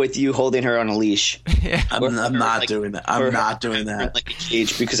 should have it with you holding her on a leash. I'm not doing that. I'm not doing that. Like a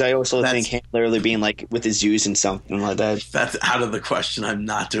cage, because I also think him literally being like with his zoos and something like that. That's out of the question. I'm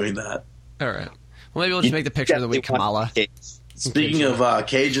not doing that. All right. Well, maybe we'll just make the picture of the week, Kamala. Speaking of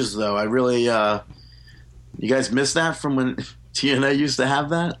cages, though, I really you guys missed that from when TNA used to have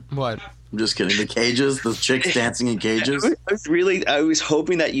that? What? I'm just kidding. The cages, the chicks dancing in cages. I was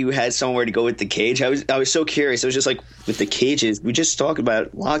hoping that you had somewhere to go with the cage. I was so curious. I was just like, with the cages, we just talked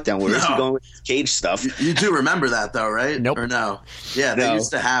about lockdown. Where is he going with this cage stuff? You do remember that, though, right? Nope. Or no? Yeah, they No.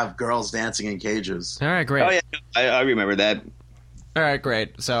 used to have girls dancing in cages. All right, great. Oh yeah, I remember that. All right,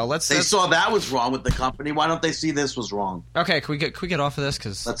 great. So let's. They saw that was wrong with the company. Why don't they see this was wrong? Okay, can we get off of this?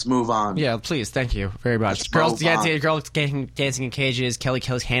 Cause Let's move on. yeah, please, thank you very much. Let's Girls move on. dancing in cages.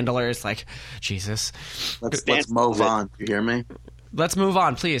 Kelly's handlers. Like, Jesus. Let's move on. You hear me? Let's move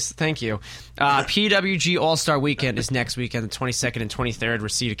on, please. Thank you. PWG All-Star Weekend is next weekend, the 22nd and 23rd,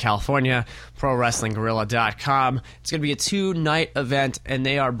 Reseda, California, ProWrestlingGorilla.com. It's going to be a 2-night event, and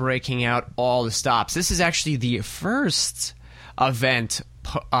they are breaking out all the stops. This is actually the first event.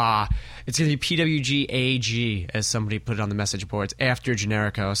 It's going to be PWG AG, as somebody put it on the message boards, after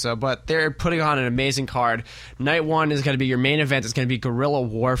Generico. But they're putting on an amazing card. Night one is going to be your main event. It's going to be Guerrilla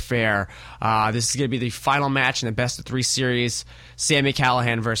Warfare. This is going to be the final match in the best of 3 series. Sami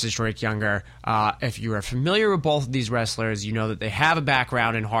Callihan versus Drake Younger. If you are familiar with both of these wrestlers, you know that they have a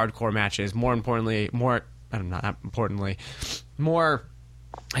background in hardcore matches.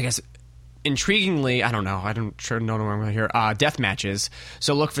 Intriguingly, I don't know. I don't sure know what I'm going to hear. Death matches.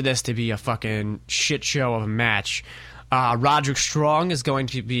 So look for this to be a fucking shit show of a match. Roderick Strong is going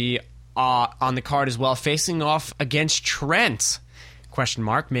to be on the card as well, facing off against Trent, ?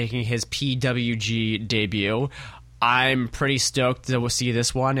 Making his PWG debut. I'm pretty stoked that we'll see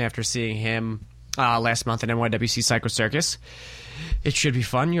this one after seeing him last month in NYWC Psycho Circus. It should be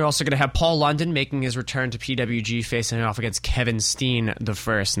fun. You're also going to have Paul London making his return to PWG, facing off against Kevin Steen the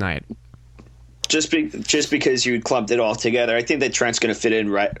first night. Just because you clumped it all together, I think that Trent's going to fit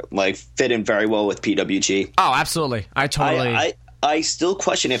in very well with PWG. Oh, absolutely. I still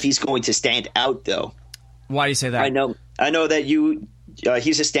question if he's going to stand out, though. Why do you say that? I know that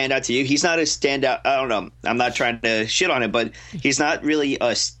he's a standout to you. He's not a standout. I don't know. I'm not trying to shit on him, but he's not really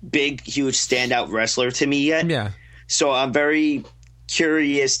a big, huge standout wrestler to me yet. Yeah. So I'm very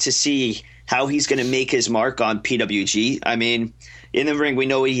curious to see how he's going to make his mark on PWG. I mean, in the ring, we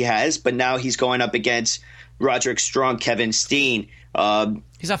know what he has, but now he's going up against Roderick Strong, Kevin Steen.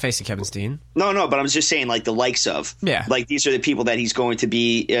 He's not facing Kevin Steen. No, but I'm just saying, like, the likes of. Yeah. Like, these are the people that he's going to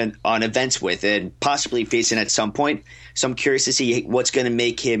be on events with and possibly facing at some point. So I'm curious to see what's going to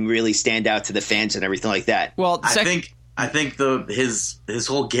make him really stand out to the fans and everything like that. Well, I think his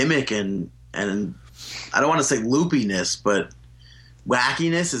whole gimmick and I don't want to say loopiness, but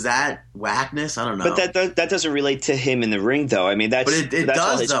wackiness, is that whackness? I don't know. But that doesn't relate to him in the ring, though. I mean, it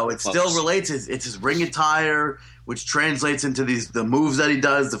does, though. It still relates. It's his ring attire, which translates into the moves that he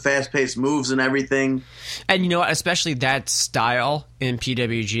does, the fast-paced moves and everything. And, you know, especially that style in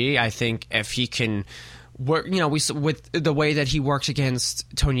PWG, I think if he can work, you know, with the way that he works against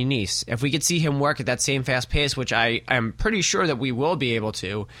Tony Nese, if we could see him work at that same fast pace, which I am pretty sure that we will be able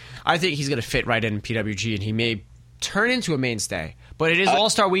to, I think he's going to fit right in PWG, and he may turn into a mainstay. But it is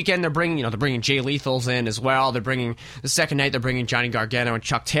All-Star Weekend. They're bringing Jay Lethals in as well. They're bringing the second night. They're bringing Johnny Gargano and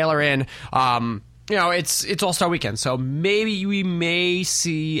Chuck Taylor in. It's All-Star Weekend, so maybe we may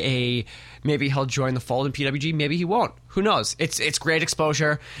see maybe he'll join the fold in PWG. Maybe he won't. Who knows? It's great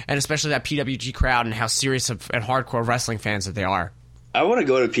exposure, and especially that PWG crowd and how serious and hardcore wrestling fans that they are. I want to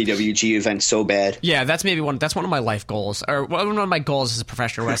go to a PWG event so bad. Yeah, that's one of my life goals, or one of my goals as a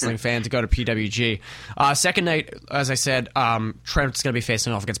professional wrestling fan, to go to PWG. Second night, as I said, Trent's going to be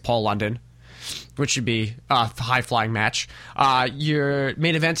facing off against Paul London, which should be a high-flying match. Your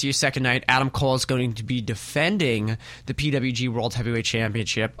main event, your second night, Adam Cole is going to be defending the PWG World Heavyweight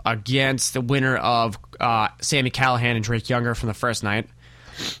Championship against the winner of Sami Callihan and Drake Younger from the first night.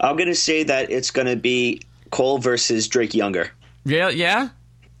 I'm going to say that it's going to be Cole versus Drake Younger. Yeah?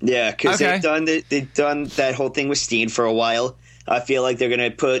 Yeah, because Okay. they've done that whole thing with Steen for a while. I feel like they're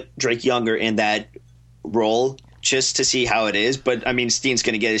going to put Drake Younger in that role just to see how it is. But, I mean, Steen's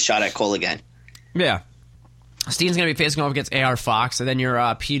going to get his shot at Cole again. Yeah. Steen's going to be facing off against AR Fox, and then your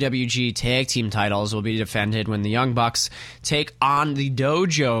PWG tag team titles will be defended when the Young Bucks take on the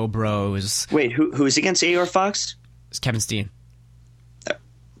Dojo Bros. Wait, who's against AR Fox? It's Kevin Steen.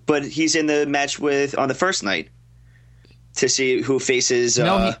 But he's in the match on the first night to see who faces...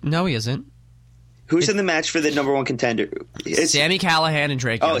 No, he isn't. Who's in the match for the number one contender? It's Sami Callihan and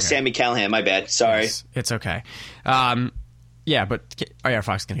Drake Younger. Oh, Sami Callihan, my bad. Sorry. Yes, it's okay. Yeah, but AR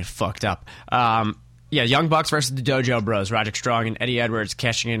Fox is going to get fucked up. Yeah, Young Bucks versus the Dojo Bros. Roderick Strong and Eddie Edwards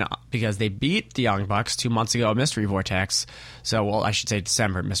cashing in because they beat the Young Bucks 2 months ago at Mystery Vortex. So, well, I should say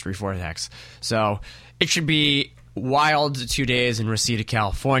December Mystery Vortex. So, it should be wild 2 days in Reseda,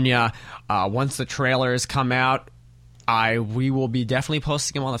 California. Once the trailers come out, we will be definitely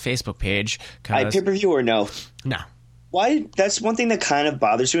posting them on the Facebook page. Pay-per-view or no? No. Why? That's one thing that kind of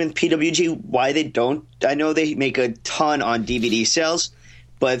bothers me with PWG. Why they don't? I know they make a ton on DVD sales.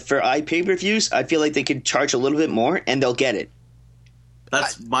 But for pay-per-views, I feel like they could charge a little bit more, and they'll get it.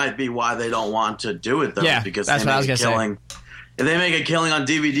 That might be why they don't want to do it, though. Yeah, because that's what I was going to say. If they make a killing on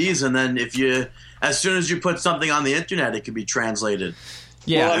DVDs, and then as soon as you put something on the internet, it can be translated.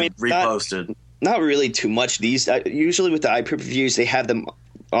 Yeah, well, I mean, reposted. Not really too much. Usually with the pay-per-views, they have them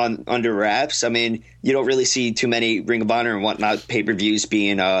under wraps. I mean, you don't really see too many Ring of Honor and whatnot pay-per-views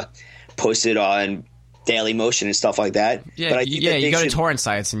being posted on Daily Motion and stuff like that. Yeah, but you go to torrent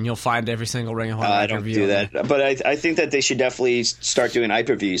sites and you'll find every single Ring of Honor. I don't do that, but I think that they should definitely start doing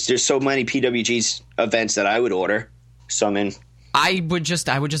pay-per-views. There's so many PWG's events that I would order. So I would just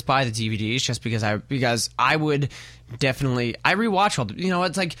buy the DVDs just because I would definitely rewatch all the,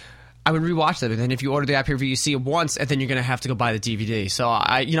 it's like I would rewatch them, and then if you order the pay-per-view, you see it once, and then you're gonna have to go buy the DVD. So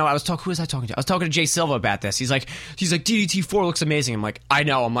who was I talking to? I was talking to Jay Silva about this. He's like DDT4 looks amazing. I'm like, I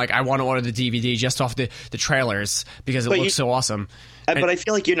know. I'm like, I want to order the DVD just off the trailers because it looks so awesome. But I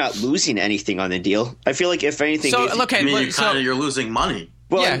feel like you're not losing anything on the deal. I feel like if anything, you're losing money.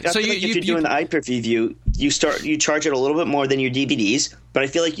 Well, yeah, so if you're doing the pay-per-view, you charge it a little bit more than your DVDs, but I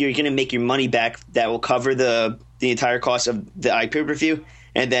feel like you're going to make your money back. That will cover the entire cost of the pay-per-view,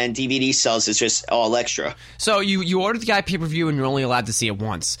 and then DVD sales is just all extra. So you order the pay-per-view and you're only allowed to see it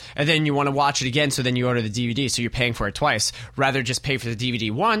once, and then you want to watch it again, so then you order the DVD, so you're paying for it twice. Rather just pay for the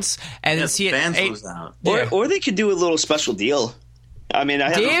DVD once and then see it. Fans lose out. Or they could do a little special deal. I mean,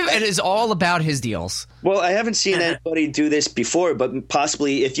 it is all about his deals. Well, I haven't seen anybody do this before, but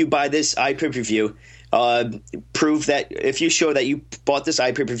possibly if you buy this pay-per-view, prove that if you show that you bought this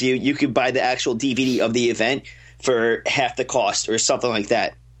pay-per-view, you could buy the actual DVD of the event for half the cost or something like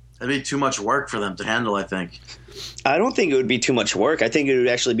that. That'd be too much work for them to handle, I think. I don't think it would be too much work. I think it would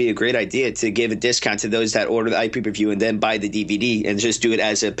actually be a great idea to give a discount to those that order the pay-per-view and then buy the DVD and just do it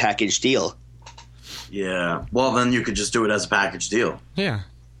as a package deal. Yeah. Well, then you could just do it as a package deal. Yeah.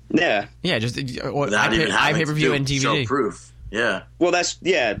 Yeah. Yeah. Just without even having pay-per-view and DVD. Show proof. Yeah. Well,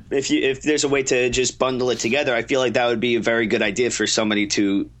 if there's a way to just bundle it together, I feel like that would be a very good idea for somebody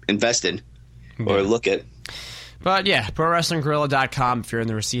to invest in or look at. But yeah, ProWrestlingGorilla.com. If you're in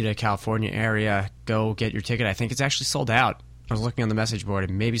the Reseda, California area, go get your ticket. I think it's actually sold out. I was looking on the message board.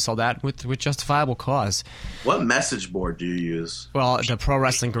 It may be sold out with justifiable cause. What message board do you use? Well, the Pro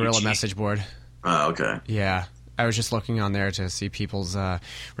Wrestling Gorilla message board. Oh, okay. Yeah. I was just looking on there to see people's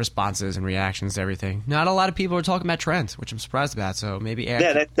responses and reactions to everything. Not a lot of people are talking about Trent, which I'm surprised about. So maybe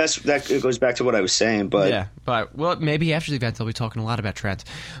after... that goes back to what I was saying. But maybe after the event they'll be talking a lot about Trent.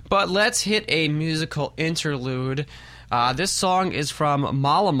 But let's hit a musical interlude. This song is from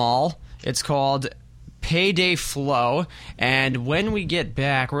Malamal. It's called Payday Flow. And when we get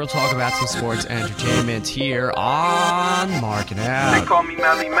back, we'll talk about some sports entertainment here on Markin Out. They call me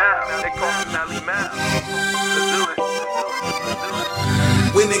Mally Mal.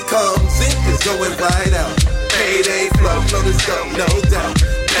 When it comes in, it's going right out. Payday flow, this go, no doubt.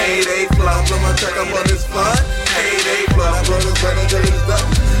 Payday flow, blow my track, I'm on this fun. Payday flow, blow this right until it's done.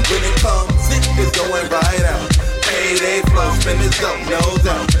 When it comes in, it's going right out. Payday flow, spin this up, no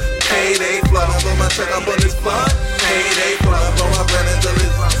doubt. Payday flow, blow my track, I'm on this fun. Payday flow, blow my brand until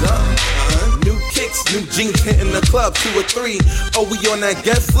it's done. New kicks, new jeans, hitting the club, 2 or 3. Oh, we on that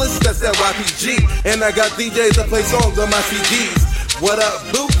guest list, that's that YPG. And I got DJs that play songs on my CDs. What up,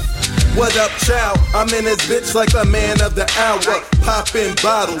 boo? What up, chow? I'm in this bitch like the man of the hour. Poppin'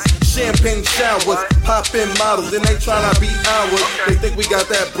 bottles, champagne showers, poppin' models, and they tryna be ours. They think we got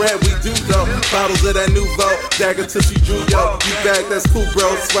that bread, we do though. Bottles of that Nouveau, dagger till she drew, yo. You back, that's cool,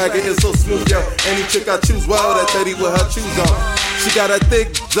 bro. Swagger is so smooth, yo. Any chick I choose, well, that Teddy with her shoes on. She got a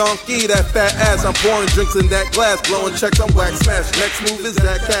thick donkey, that fat ass. I'm pouring drinks in that glass, blowing checks on wax smash. Next move is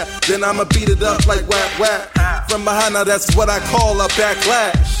that cat, then I'ma beat it up like whack whack. From behind, now that's what I call a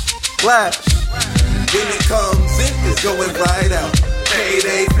backlash. Flash. When it comes in, it's going right out.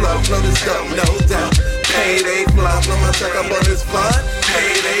 Payday flow, flow this dope, no doubt. Payday flow, blow my check up on this fun.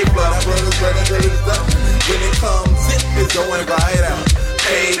 Payday flow, I blow this right until it's done. When it comes in, it's going right out.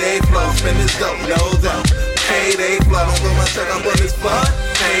 Payday flow, spin this dope, no doubt. Payday flow, blow my check up on this fun.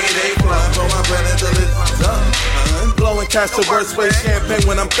 Payday flow, blow my bread until it's done. Blowing cash to worst way, champagne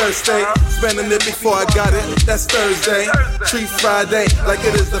when I'm thirsty. Spending it before I got it, that's Thursday. Treat Friday like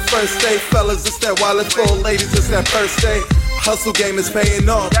it is the first day. Fellas, it's that wallet full, ladies, it's that first day. Hustle game is paying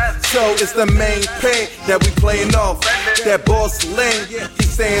off, so it's the main pay that we playing off. That boss lane, he's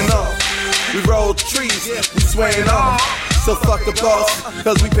staying off. We roll trees, we swaying off. So fuck the boss,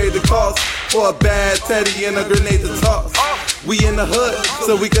 cause we paid the cost for a bad teddy and a grenade to toss. We in the hood,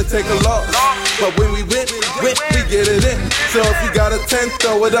 so we can take a loss. But when we win, we get it in. So if you got a 10,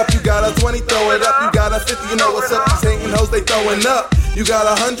 throw it up. You got a 20, throw it up. You got a 50, you know what's up. These hating hoes, they throwing up. You got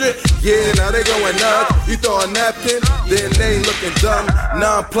 100, yeah, now they going up. You throw a napkin, then they looking dumb.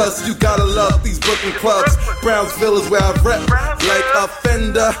 9 plus, you gotta love these Brooklyn clubs. Brownsville is where I rep. Like a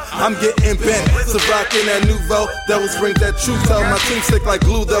Fender, I'm getting bent. So rockin' that Nouveau, Devil's Ring, that True Tell. My team sick like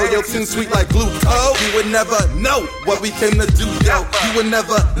glue though, yo, team sweet like glue. Oh, you would never know what we came to do, yo. You would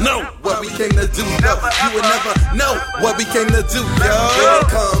never know what we came to do, yo. You would never know what we came to do, yo. When it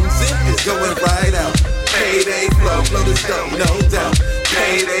comes in, it's going right out. Payday flow, flow this dope, no doubt.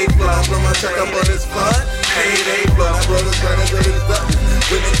 Payday flow, blow my check up on this fun. Payday flow, I blow this right until it's done.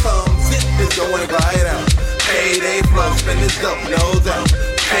 When it comes in, it's going right out. Payday flow, spin this dope, no doubt.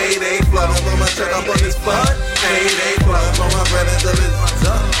 Payday flow, I blow my check up on this fun. Payday flow, blow my bread until it's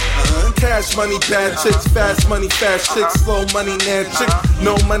done. Cash money, bad chicks, fast money, fast chicks, slow money, nan chick,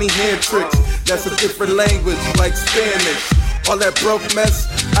 no money, hand tricks. That's a different language, like Spanish. All that broke mess,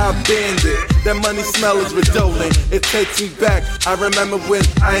 I banned it. That money smell is redolent, it takes me back. I remember when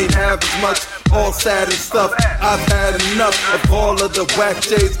I ain't have as much, all sad and stuff. I've had enough of all of the whack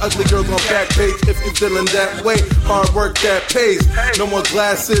J's, ugly girls on back page. If you're feeling that way, hard work that pays. No more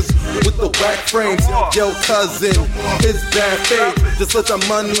glasses with the whack frames. Yo, cousin, it's bad fate. Just let the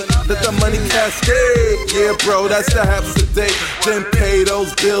money cascade. Yeah, bro, that's the haps today. Then pay those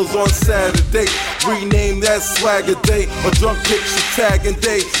bills on Saturday. Rename that swagger day or drunk picture tagging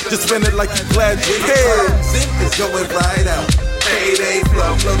day. Just spend it like you glad you're here. It's going right out. Payday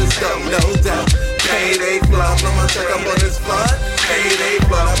flow, flow this dope, no doubt. Payday flow, blow my check up on this fun. Payday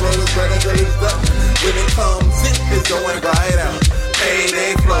flow, I blow this right until it's done. When it comes in, it's going right out.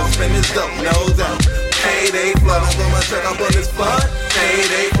 Payday flow, spin this dope, no doubt. Payday flow, I blow my check up on this fun.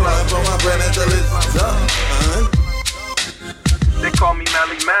 Payday flow, I blow my bread until it's done. They call me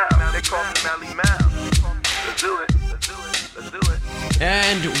Mally Mal. They call me Mally Mal. Let's do it. Let's do it. Let's do it.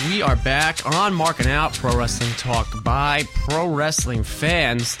 And we are back on Markin Out, Pro Wrestling Talk by Pro Wrestling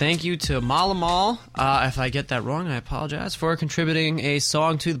Fans. Thank you to Malamal. If I get that wrong, I apologize, for contributing a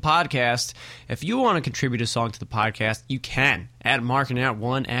song to the podcast. If you want to contribute a song to the podcast, you can at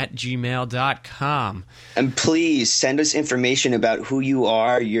markinout1@gmail.com. And please send us information about who you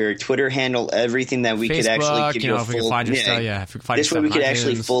are, your Twitter handle, everything that we could actually give you a if we full. can find your stuff, if we can find this way we could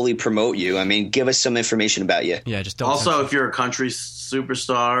actually fully promote you. I mean, give us some information about you. Yeah, just don't. Also, if you're a country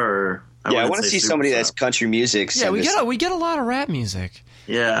superstar, or I want to see somebody that's country music. Yeah, we get a lot of rap music.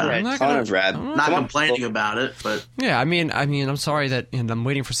 Yeah, a ton of rap. Not complaining about it, but yeah, I mean, I'm sorry that, and I'm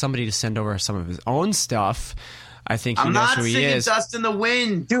waiting for somebody to send over some of his own stuff. I think he knows who he is. I'm not singing Dust in the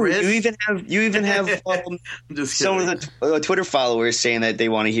Wind, dude. Chris. You even have some of the Twitter followers saying that they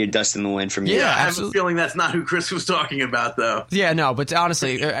want to hear Dust in the Wind from you. Yeah, I have a feeling that's not who Chris was talking about, though. Yeah, no, but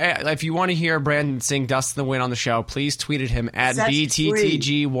honestly, if you want to hear Brandon sing Dust in the Wind on the show, please tweet at him at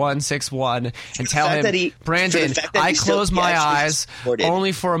BTTG161 and tell him, Brandon, I close my eyes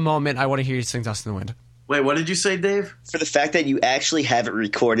only for a moment. I want to hear you sing Dust in the Wind. Wait, what did you say, Dave? For the fact that you actually have it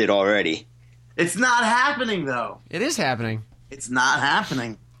recorded already. It's not happening, though. It is happening. It's not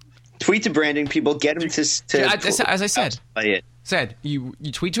happening. Tweet to Brandon, people. Get him to as I said, you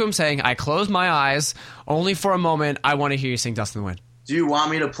tweet to him saying, I close my eyes only for a moment. I want to hear you sing Dust in the Wind. Do you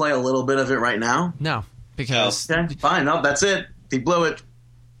want me to play a little bit of it right now? No, because okay, fine. No, that's it. He blew it.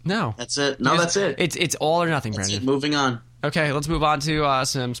 No, that's it. No, that's it. It's all or nothing, Brandon. It. Moving on. Okay, let's move on to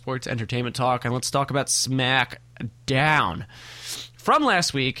some sports entertainment talk, and let's talk about SmackDown. From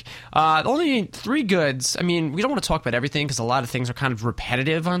last week, only 3 goods. I mean, we don't want to talk about everything because a lot of things are kind of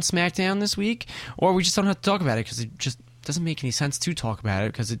repetitive on SmackDown this week, or we just don't have to talk about it because it just doesn't make any sense to talk about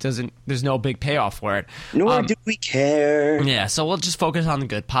it because it doesn't. There's no big payoff for it. Nor do we care. Yeah, so we'll just focus on the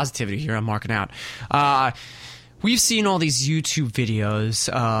good positivity here on Markin Out. We've seen all these YouTube videos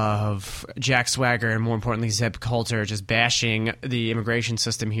of Jack Swagger and, more importantly, Zeb Coulter just bashing the immigration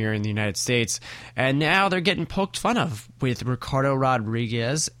system here in the United States. And now they're getting poked fun of with Ricardo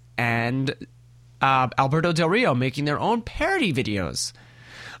Rodriguez and Alberto Del Rio making their own parody videos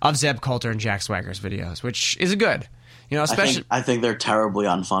of Zeb Coulter and Jack Swagger's videos, which is good. You know, especially I think they're terribly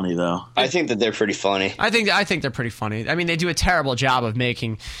unfunny, though. I think that they're pretty funny. I think they're pretty funny. I mean, they do a terrible job of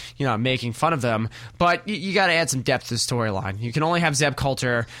making fun of them, but you got to add some depth to the storyline. You can only have Zeb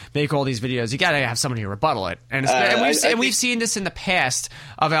Coulter make all these videos. You got to have somebody to rebuttal it. And we've seen this in the past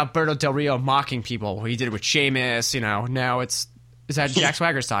of Alberto Del Rio mocking people. He did it with Sheamus. You know, now it's at Jack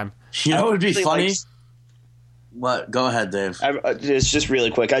Swagger's time. You know what would be funny? What? Go ahead, Dave. It's just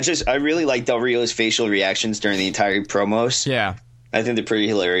really quick. I really like Del Rio's facial reactions during the entire promos. Yeah, I think they're pretty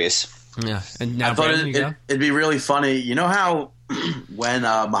hilarious. Yeah, and now I thought it'd be really funny. You know how when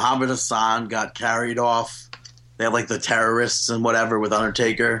Muhammad Hassan got carried off, they had like the terrorists and whatever with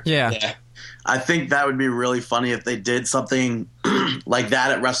Undertaker. Yeah. I think that would be really funny if they did something like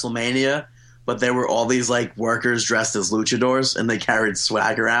that at WrestleMania. But they were all these like workers dressed as luchadors, and they carried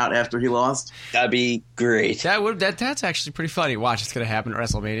Swagger out after he lost. That'd be great. That's actually pretty funny. Watch, it's gonna happen at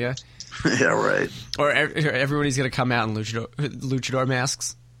WrestleMania. Yeah, right. Or everybody's gonna come out in luchador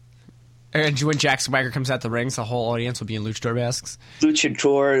masks. And when Jack Swagger comes out the rings, the whole audience will be in luchador masks.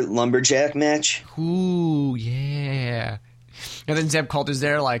 Luchador lumberjack match. Ooh, yeah. And then Zeb Coulter's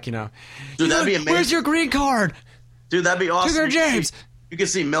there, like, you know, dude, that'd be amazing. Where's your green card? Dude, that'd be awesome. Sugar James. You can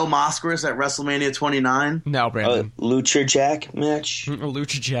see Mil Moscaris at WrestleMania 29. No, Brandon. Luchajack match. A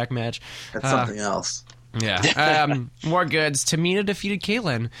Luchajack match. That's something else. Yeah. More goods. Tamina defeated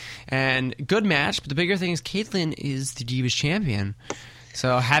Caitlyn. And good match, but the bigger thing is Caitlyn is the Divas champion.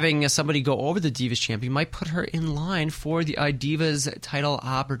 So having somebody go over the Divas champion might put her in line for the Divas title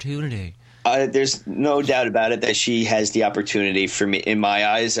opportunity. There's no doubt about it that she has the opportunity for me, in my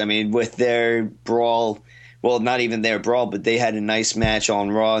eyes. I mean, with their brawl... Well, not even their brawl, but they had a nice match on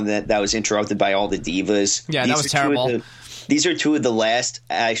Raw that was interrupted by all the divas. Yeah, that was terrible. These are two of the last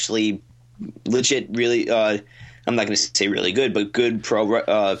actually legit, really, I'm not going to say really good, but good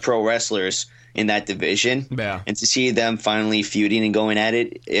pro wrestlers in that division. Yeah. And to see them finally feuding and going at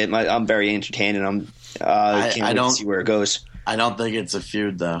it, I'm very entertained, and I can't wait to see where it goes. I don't think it's a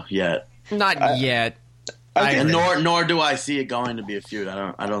feud, though, yet. Not yet. Nor do I see it going to be a feud.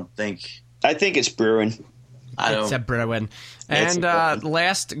 I don't think. I think it's brewing. It's a Brewin. And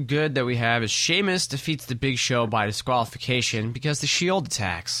last good that we have is Sheamus defeats the Big Show by disqualification because the Shield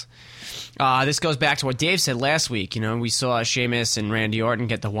attacks. This goes back to what Dave said last week. You know, we saw Sheamus and Randy Orton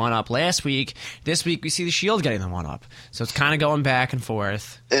get the one-up last week. This week we see the Shield getting the one-up. So it's kind of going back and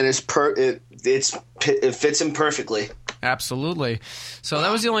forth. And it fits him perfectly. Absolutely. So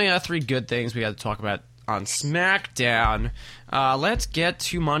that was the only 3 good things we had to talk about on SmackDown. Let's get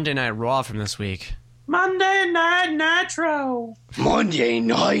to Monday Night Raw from this week. Monday Night Nitro. Monday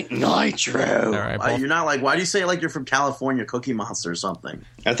Night Nitro. All right, you're not like, why do you say it like you're from California, Cookie Monster or something?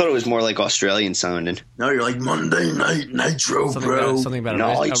 I thought it was more like Australian sounding. No, you're like Monday Night Nitro, bro. Something about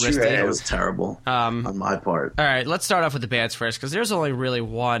a wrist. That was terrible on my part. All right, let's start off with the bads first because there's only really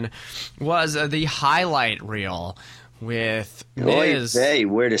one. Was the highlight reel with Miz. Hey,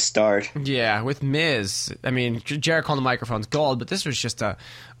 where to start? Yeah, with Miz. I mean, Jericho on the microphone's gold, but this was just a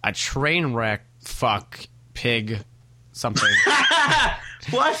train wreck. Fuck pig something.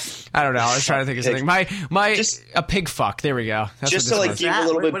 What? I don't know. I was trying to think of something. A pig fuck. There we go. That's just to like give a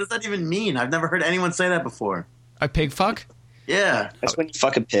little bit. What does that even mean? I've never heard anyone say that before. A pig fuck? Yeah. That's when you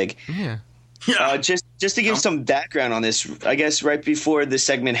fuck a pig. Yeah. Just to give some background on this, I guess right before the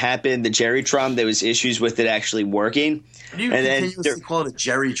segment happened, the Jerrytron, there was issues with it actually working. Why do you continuously call it a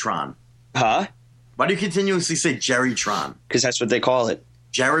Jerrytron? Huh? Why do you continuously say Jerrytron? Because that's what they call it.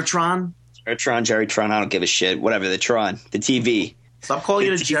 Jerrytron? Jerrytron, I don't give a shit. Whatever, the Tron. The TV. Stop calling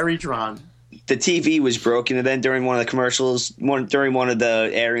it a Jerrytron. The TV was broken, and then during one of the commercials, during one of the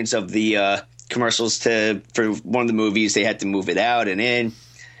airings of the commercials for one of the movies, they had to move it out and in.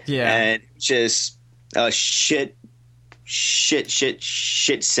 Yeah. And just a shit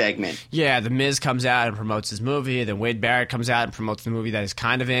segment. Yeah, The Miz comes out and promotes his movie. Then Wade Barrett comes out and promotes the movie that he's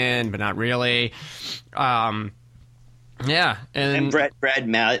kind of in, but not really. Yeah, and Brad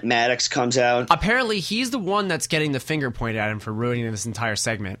Maddox comes out. Apparently, he's the one that's getting the finger pointed at him for ruining this entire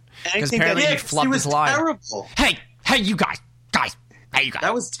segment. Because apparently he flubbed his line. Terrible. Hey, you guys. Hey, you guys.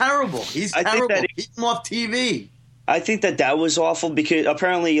 That was terrible. He's terrible. Keep him off TV. I think that was awful because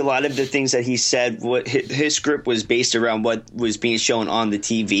apparently a lot of the things that he said, his script was based around what was being shown on the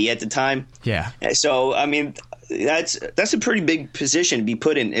TV at the time. Yeah. So, I mean, that's a pretty big position to be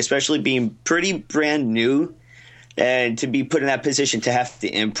put in, especially being pretty brand new and to be put in that position to have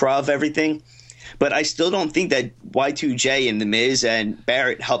to improv everything. But I still don't think that Y2J and The Miz and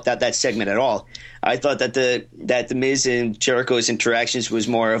Barrett helped out that segment at all. I thought that the Miz and Jericho's interactions was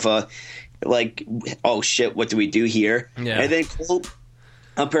more of a like, oh shit, what do we do here? Yeah. And then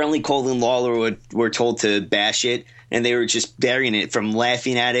apparently Cole and Lawler were told to bash it, and they were just burying it from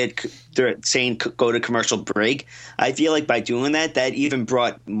laughing at it, saying go to commercial break. I feel like by doing that even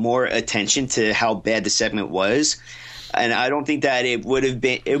brought more attention to how bad the segment was. And I don't think that it would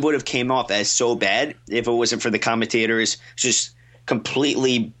have came off as so bad if it wasn't for the commentators just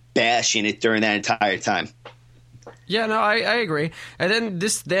completely bashing it during that entire time. Yeah, no, I agree. And then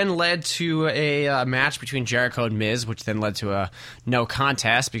this then led to a match between Jericho and Miz, which then led to a no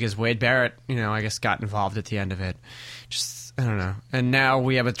contest because Wade Barrett, I guess got involved at the end of it. Just, I don't know. And now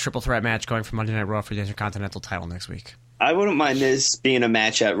we have a triple threat match going for Monday Night Raw for the Intercontinental title next week. I wouldn't mind this being a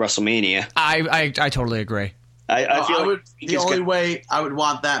match at WrestleMania. I totally agree. I feel the only way I would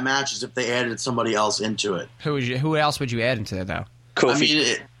want that match is if they added somebody else into it. Who else would you add into it, though?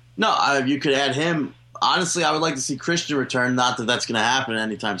 Kofi. I mean, you could add him. Honestly, I would like to see Christian return. Not that that's going to happen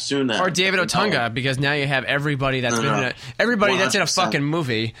anytime soon. Then. Or David Otunga, because now you have everybody that's that's in a fucking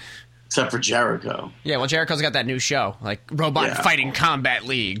movie. Except for Jericho. Yeah, well, Jericho's got that new show, like Robot Fighting Combat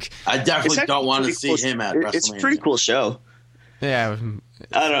League. I definitely don't want to see him at WrestleMania. It's a pretty cool show. Yeah.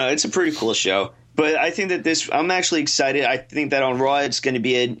 I don't know. It's a pretty cool show. But I think that I'm actually excited. I think that on Raw it's going to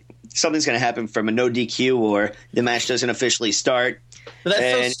be something's going to happen from a no DQ or the match doesn't officially start. But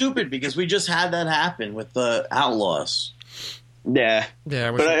that's so stupid because we just had that happen with the Outlaws. Yeah.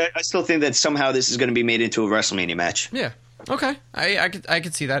 But I still think that somehow this is going to be made into a WrestleMania match. Yeah. Okay. I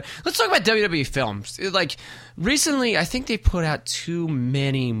could see that. Let's talk about WWE films. Like, recently, I think they put out too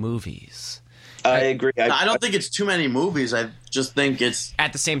many movies. I agree. I don't think it's too many movies. I just think it's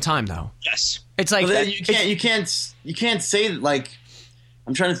at the same time, though. Yes. It's like you can't say like.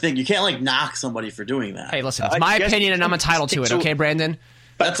 I'm trying to think. You can't like knock somebody for doing that. Hey, listen, it's my opinion, and I'm entitled to it. Okay, Brandon.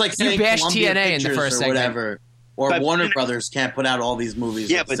 That's like saying you bashed Columbia TNA in the first segment. whatever. Or Warner Brothers can't put out all these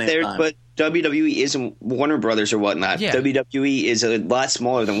movies at the same time. But WWE isn't Warner Brothers or whatnot. Yeah. WWE is a lot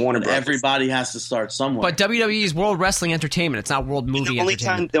smaller than Warner Brothers. Everybody has to start somewhere. But WWE is World Wrestling Entertainment. It's not World Movie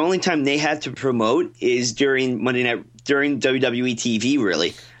Entertainment. The only time they have to promote is during Monday Night, during WWE TV,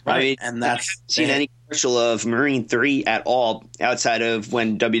 really. Right. I mean, and that's I haven't seen any commercial of Marine 3 at all outside of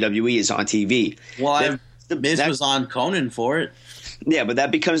when WWE is on TV. Well, Miz was on Conan for it. Yeah, but that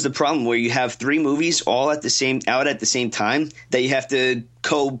becomes the problem where you have 3 movies all at the same time that you have to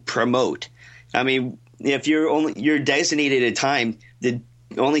co-promote. I mean, if you're designated a time, the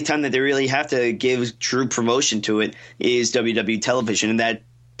only time that they really have to give true promotion to it is WWE television, and that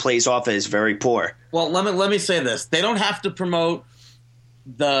plays off as very poor. Well, let me say this: they don't have to promote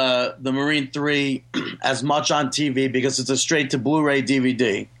the Marine 3 as much on TV because it's a straight to Blu-ray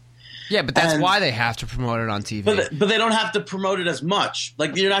DVD. Yeah, but that's why they have to promote it on TV. But they don't have to promote it as much.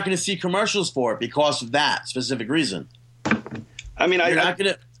 Like, you're not going to see commercials for it because of that specific reason. I mean, you're not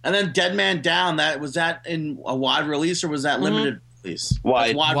going to. And then Dead Man Down, was that in a wide release or was that limited release?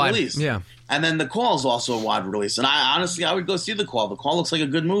 Wide release. Yeah. And then The Call is also a wide release. And I would go see The Call. The Call looks like a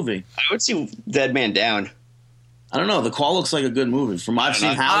good movie. I would see Dead Man Down. I don't know. The Call looks like a good movie. From I've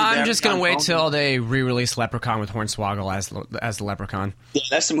seen Halle I'm just going to wait till they re-release Leprechaun with Hornswoggle as the Leprechaun. Yeah,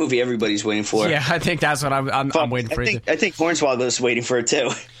 that's the movie everybody's waiting for. Yeah, I think that's what I'm waiting for. I think Hornswoggle's waiting for it too.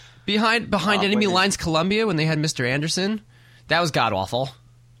 Behind Enemy Lines Columbia when they had Mr. Anderson, that was god awful.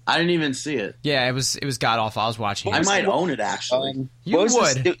 I didn't even see it. Yeah, it was god awful. I was watching it. I might own it actually. You what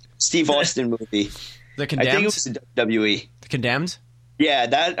was would. the Steve Austin movie? The Condemned. I think it was the WWE. The Condemned. Yeah,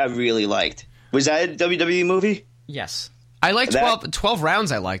 that I really liked. Was that a WWE movie? Yes. I liked 12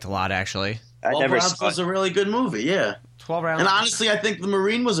 Rounds. I liked a lot, actually. 12 Rounds was a really good movie, yeah. 12 Rounds. And honestly, I think The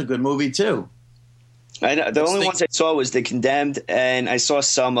Marine was a good movie, too. I know, the only ones I saw was The Condemned, and I saw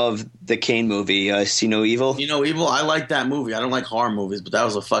some of the Kane movie, See No Evil. See No Evil? I like that movie. I don't like horror movies, but that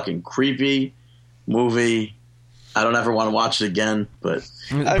was a fucking creepy movie. I don't ever want to watch it again, but...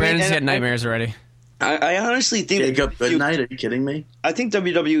 Brandon's had nightmares already. I honestly think... Jacob Goodnight? Are you kidding me? I think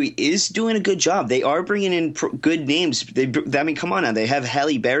WWE is doing a good job. They are bringing in good names. I mean, come on now. They have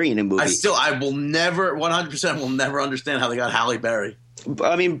Halle Berry in a movie. I will never, 100% will never understand how they got Halle Berry.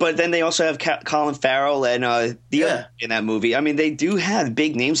 I mean, but then they also have Colin Farrell and other in that movie. I mean, they do have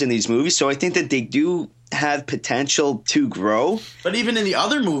big names in these movies, so I think that they do have potential to grow. But even in the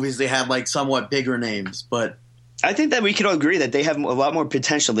other movies, they have, like, somewhat bigger names, but... I think that we can all agree that they have a lot more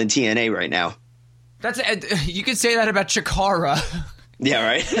potential than TNA right now. You could say that about Chikara. Yeah,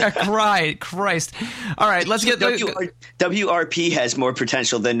 right? Right, Christ. All right, let's get... WRP has more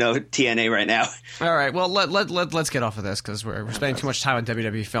potential than no TNA right now. All right, well, let's get off of this because we're spending too much time on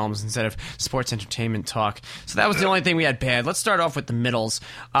WWE films instead of sports entertainment talk. So that was the only thing we had bad. Let's start off with the middles.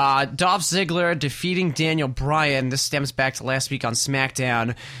 Dolph Ziggler defeating Daniel Bryan. This stems back to last week on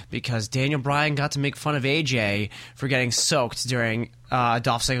SmackDown because Daniel Bryan got to make fun of AJ for getting soaked during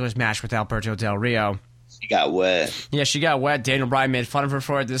Dolph Ziggler's match with Alberto Del Rio. She got wet. Yeah, she got wet. Daniel Bryan made fun of her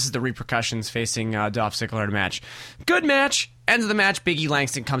for it. This is the repercussions facing Dolph Ziggler in a match. Good match. End of the match, Biggie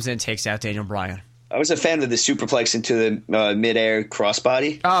Langston comes in and takes out Daniel Bryan. I was a fan of the superplex into the midair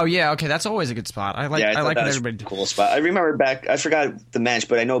crossbody. Oh, yeah, okay. That's always a good spot. I like that what was everybody a cool spot. I remember back, I forgot the match,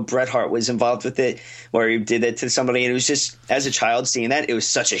 but I know Bret Hart was involved with it, where he did it to somebody, and it was just, as a child seeing that, it was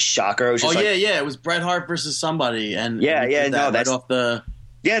such a shocker. It was just it was Bret Hart versus somebody. And that's off the...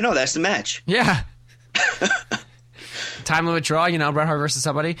 Yeah, no, that's the match. Yeah. Time limit draw, Bret Hart versus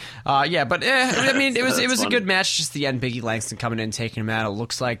somebody. I mean, it was a good match. Just the end, Biggie Langston coming in and taking him out. It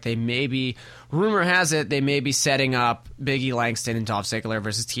looks like rumor has it, they may be setting up Biggie Langston and Dolph Ziggler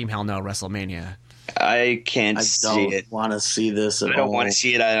versus Team Hell No WrestleMania. I can't see it. I don't want to see this at all. I don't want to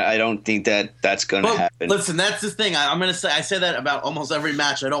see it. I don't think that's going to happen. Listen, that's the thing. I'm going to say, I say that about almost every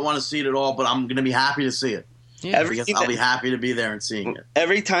match. I don't want to see it at all, but I'm going to be happy to see it. Yeah, because I'll be happy to be there and seeing it.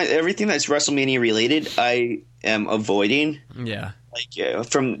 Everything that's WrestleMania related, I am avoiding. Yeah.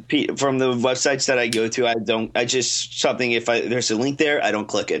 From the websites that I go to, I just something, if there's a link there, I don't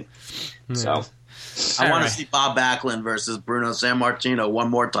click it. So I want to see Bob Backlund versus Bruno Sammartino one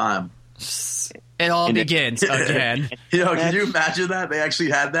more time. It all begins again. Can you imagine that? They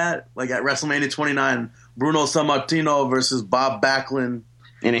actually had that? Like at WrestleMania 29, Bruno Sammartino versus Bob Backlund.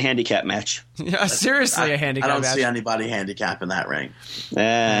 In a handicap match. Yeah, seriously, a handicap match. I don't see anybody handicapping that ring.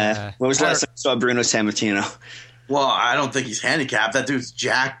 When was the last time you saw Bruno Sammartino? Well, I don't think he's handicapped. That dude's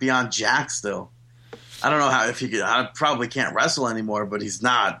jacked beyond jack still. I don't know if he could. I probably can't wrestle anymore, but he's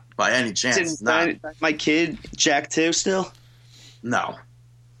not by any chance. Isn't my kid jacked too still? No.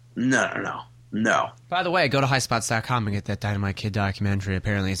 By the way, go to highspots.com and get that Dynamite Kid documentary.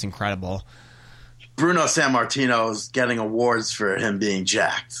 Apparently, it's incredible. Bruno Sammartino is getting awards for him being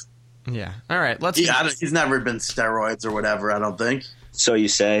jacked. Yeah. All right. He's never been steroids or whatever, I don't think. So you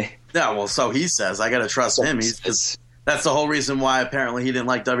say? Yeah, well, so he says. I got to trust him. That's the whole reason why apparently he didn't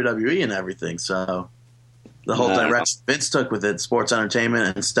like WWE and everything. So the whole direction Vince took with it, sports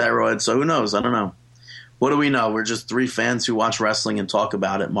entertainment and steroids. So who knows? I don't know. What do we know? We're just three fans who watch wrestling and talk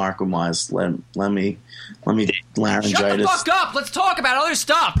about it, Markham-wise. Let me laryngitis. Shut the fuck up. Let's talk about other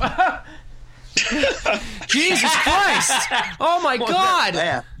stuff. Jesus Christ! Oh my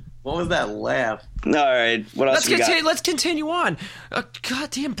God! What was that laugh? All right, what else Let's continue on.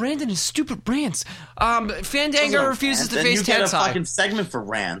 Goddamn, Brandon is stupid rants. Fandango refuses to face Tensai. You get a fucking segment for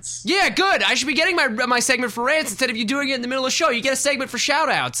rants. Yeah, good. I should be getting my segment for rants instead of you doing it in the middle of the show. You get a segment for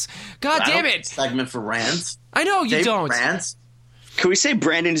shout-outs. God damn it! Segment for rants. I know you don't. Rants. Can we say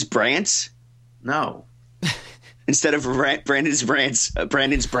Brandon's Brants? No. Instead of Brandon's Brants,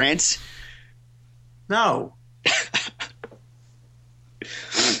 Brandon's Brants. No.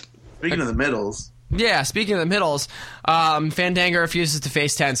 Speaking of the middles. Yeah, speaking of the middles, Fandango refuses to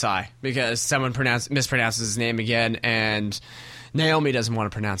face Tensai because someone mispronounces his name again, and Naomi doesn't want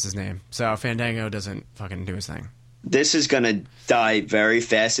to pronounce his name. So Fandango doesn't fucking do his thing. This is going to die very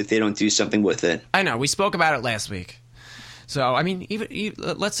fast if they don't do something with it. I know. We spoke about it last week. So, I mean, even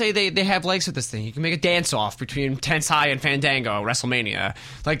let's say they have legs with this thing. You can make a dance-off between Tensai and Fandango, WrestleMania.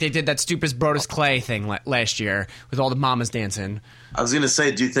 Like they did that stupid Brodus Clay thing last year with all the mamas dancing. I was going to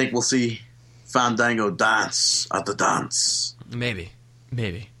say, do you think we'll see Fandango dance at the dance? Maybe.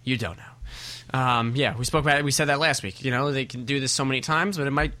 You don't know. Yeah, we spoke about it. We said that last week. They can do this so many times, but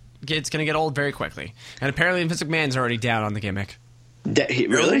it's going to get old very quickly. And apparently Vince McMahon's already down on the gimmick.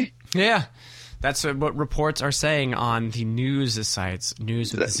 Really? Yeah. That's what reports are saying on the news sites,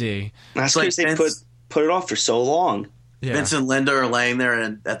 news with a Z. That's because they put it off for so long. Yeah. Vince and Linda are laying there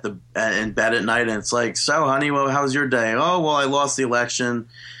in bed at night, and it's like, so, honey, well, how was your day? Oh, well, I lost the election.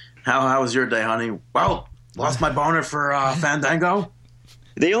 How was your day, honey? Well, lost my boner for Fandango.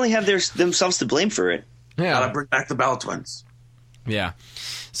 They only have themselves to blame for it. Yeah. Gotta bring back the Bell Twins. Yeah.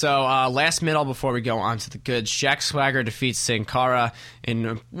 So, last middle before we go on to the goods, Jack Swagger defeats Sin Cara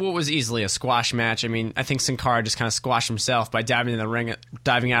in what was easily a squash match. I mean, I think Sin Cara just kind of squashed himself by diving out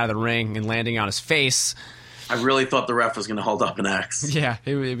of the ring and landing on his face. I really thought the ref was going to hold up an X. Yeah,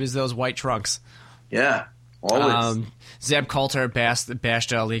 it was those white trunks. Yeah. Always. Zeb Coulter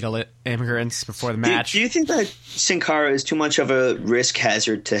bashed illegal immigrants before the match. Do you think that Sin Cara is too much of a risk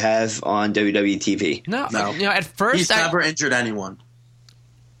hazard to have on WWE TV? No. No. At first He's never injured anyone.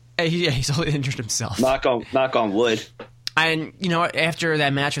 He's only injured himself. Knock on wood. And, after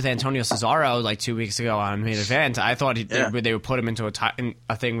that match with Antonio Cesaro, like 2 weeks ago on Main Event, I thought they would put him into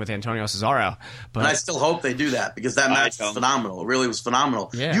a thing with Antonio Cesaro. But And I still hope they do that, because that match was phenomenal. It really was phenomenal.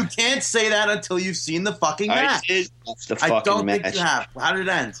 Yeah. You can't say that until you've seen the fucking match. I did watch the I fucking don't match. think you have. How did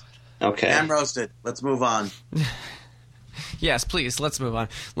it end? Okay. Damn roasted. Let's move on. Yes, please, let's move on.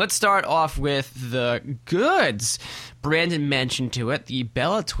 Let's start off with the goods. Brandon mentioned to it, the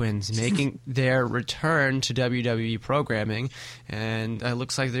Bella Twins making their return to WWE programming, and it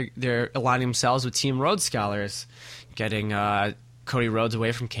looks like they're aligning themselves with Team Rhodes Scholars, getting Cody Rhodes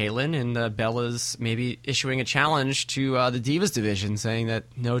away from Caitlyn, and the Bellas maybe issuing a challenge to the Divas division, saying that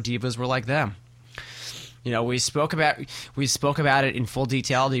no Divas were like them. We spoke about it in full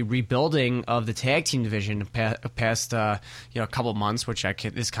detail, the rebuilding of the tag team division past couple of months, which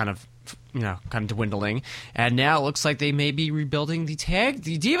is kind of dwindling, and now it looks like they may be rebuilding the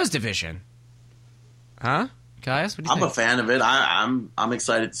Divas division. Huh, guys? What do you think? I'm a fan of it. I'm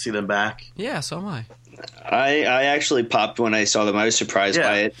excited to see them back. Yeah, so am I. I actually popped when I saw them. I was surprised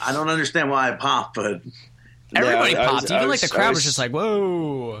by it. I don't understand why I popped, but Everybody Yeah, popped. Even the crowd was just like,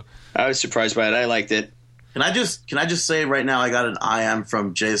 whoa. I was surprised by it. I liked it. Can I just say right now I got an IM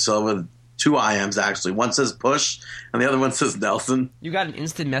from Jay Silva, 2 IMs actually. One says push and the other one says Nelson. You got an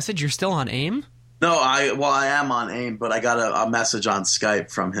instant message? You're still on AIM? No, I am on AIM, but I got a message on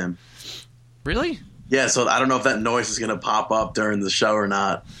Skype from him. Really? Yeah, so I don't know if that noise is going to pop up during the show or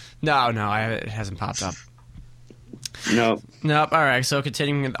not. No, it hasn't popped up. No. Nope. All right, so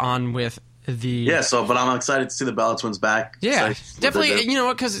continuing on with the... Yeah, but I'm excited to see the Bella Twins back. Yeah, So, definitely. You know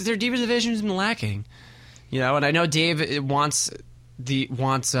what? Because their Diva division has been lacking. And I know Dave wants the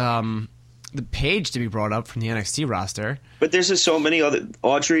Paige to be brought up from the NXT roster. But there's just so many other...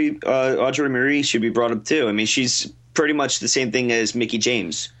 Audrey Marie should be brought up, too. I mean, she's pretty much the same thing as Mickie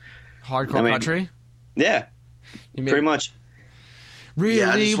James. Hardcore country? Yeah, pretty much.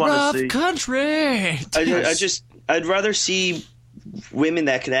 Really rough country! I'd rather see women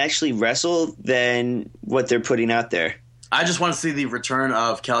that could actually wrestle than what they're putting out there. I just want to see the return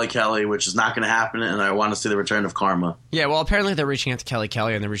of Kelly, which is not going to happen, and I want to see the return of Karma. Yeah, well, apparently they're reaching out to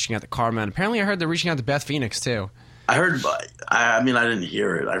Kelly, and they're reaching out to Karma, and apparently I heard they're reaching out to Beth Phoenix, too. I heard, I didn't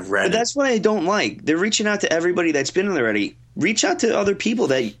hear it. I've read it. But that's what I don't like. They're reaching out to everybody that's been there already. Reach out to other people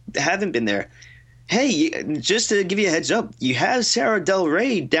that haven't been there. Hey, just to give you a heads up, you have Sarah Del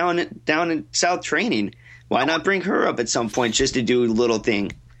Rey down in South training. Why not bring her up at some point just to do a little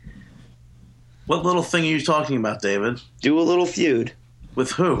thing? What little thing are you talking about, David? Do a little feud.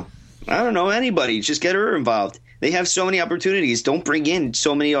 With who? I don't know, anybody. Just get her involved. They have so many opportunities. Don't bring in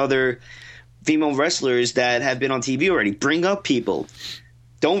so many other female wrestlers that have been on TV already. Bring up people.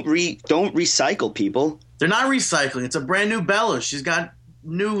 Don't recycle people. They're not recycling. It's a brand new Bella. She's got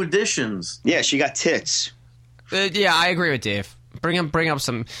new additions. Yeah, she got tits. Yeah, I agree with Dave. Bring up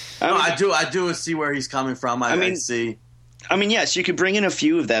some. I do see where he's coming from. I see. I mean, yes, you could bring in a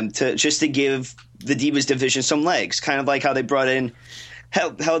few of them to give the Divas division some legs, kind of like how they brought in, how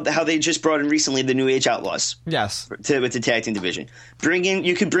they just brought in recently the New Age Outlaws. Yes, with the tag team division.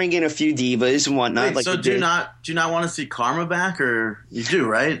 You could bring in a few divas and whatnot. Wait, so do you not want to see Karma back, or you do,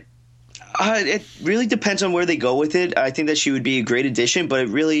 right? It really depends on where they go with it. I think that she would be a great addition, but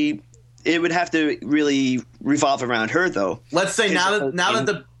it would have to really revolve around her, though. Let's say now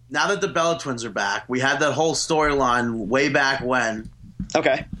that the Bella Twins are back, we had that whole storyline way back when.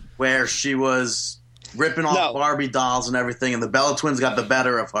 Okay. Where she was ripping off Barbie dolls and everything, and the Bella Twins got the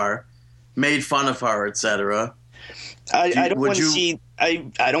better of her, made fun of her, etc. I don't want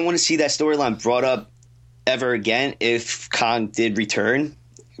to see that storyline brought up ever again if Kong did return.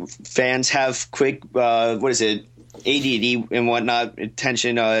 Fans have quick ADD and whatnot,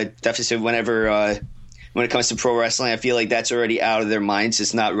 attention deficit when it comes to pro wrestling. I feel like that's already out of their minds.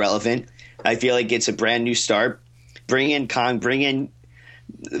 It's not relevant. I feel like it's a brand new start. Bring in Kong, bring in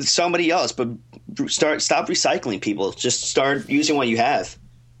somebody else, but stop recycling people. Just start using what you have.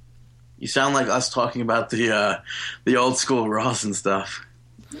 You sound like us talking about the old school Raws and stuff.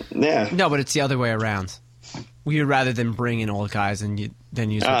 Yeah. No, but it's the other way around. We would rather than bring in old guys than use.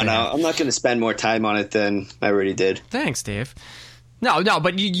 Oh no, I'm not going to spend more time on it than I already did. Thanks, Dave. No,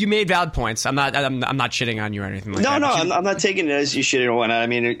 but you made valid points. I'm not shitting on you or anything like that. No, But I'm not taking it as you should or whatnot. I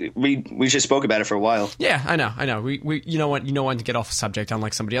mean, we just spoke about it for a while. yeah, I know. We you know when to get off the subject,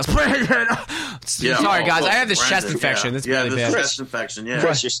 unlike somebody else. Sorry, guys, I have this chest infection. It's really bad. Chest infection. Yeah,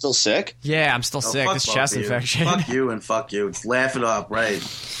 Chris, you're still sick? Yeah, I'm still sick. This chest infection. Fuck you and fuck you. Just laugh it up, right?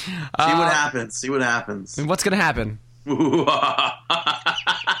 See what happens. See what happens. What's gonna happen?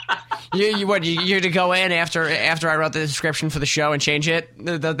 You're to go in after I wrote the description for the show and change it?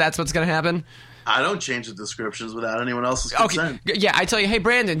 That's what's going to happen? I don't change the descriptions without anyone else's consent. Okay. Yeah, I tell you, hey,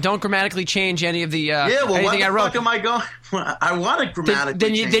 Brandon, don't grammatically change any of the anything I wrote. Fuck am I going? I want to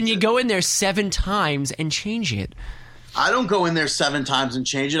grammatically then you go in there 7 times and change it. I don't go in there 7 times and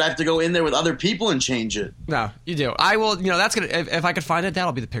change it. I have to go in there with other people and change it. No, you do. I will. That's gonna. If I could find it,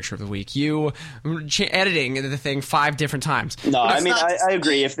 that'll be the picture of the week. You editing the thing 5 different times. No, I mean I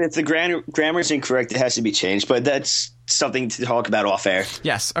agree. If the grammar is incorrect, it has to be changed. But that's something to talk about off air.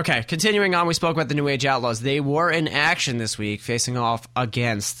 Yes. Okay. Continuing on, we spoke about the New Age Outlaws. They were in action this week, facing off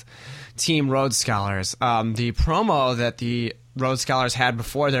against Team Rhodes Scholars. The promo that the Rhodes Scholars had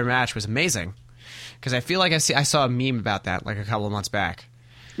before their match was amazing. Because I feel like I saw a meme about that like a couple of months back.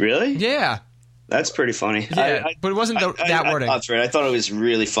 Really? Yeah. That's pretty funny. Yeah, but it wasn't that wording. I thought it was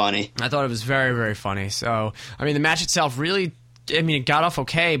really funny. I thought it was very, very funny. So, I mean, the match itself really, it got off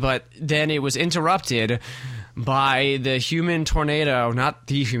okay, but then it was interrupted by the human tornado, not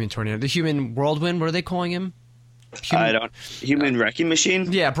the human tornado, the human whirlwind. What are they calling him? Human wrecking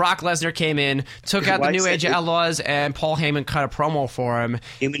machine? Yeah, Brock Lesnar came in, took out the New Age Outlaws, and Paul Heyman cut a promo for him.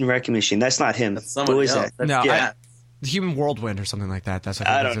 Human wrecking machine. That's not him. That's somebody Who is else. that? No, yeah. the human whirlwind or something like that. That's what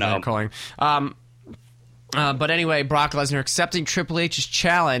I don't they're know. calling. But anyway, Brock Lesnar accepting Triple H's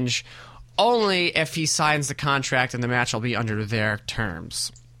challenge only if he signs the contract and the match will be under their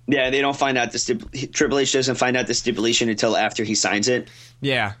terms. Yeah, they don't find out Triple H doesn't find out the stipulation until after he signs it.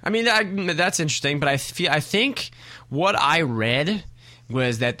 Yeah, I mean that's interesting, but I think what I read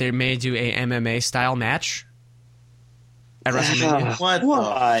was that they may do a MMA style match at WrestleMania. What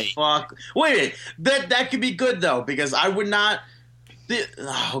Why? the fuck? Wait, that could be good though because I would not.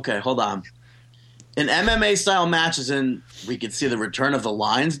 Okay, hold on. An MMA style match is in. We could see the return of the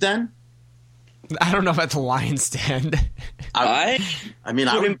Lions Den. I don't know about the Lions Den. I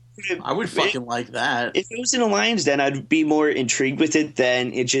would fucking like that. If it was in a Lions Den, I'd be more intrigued with it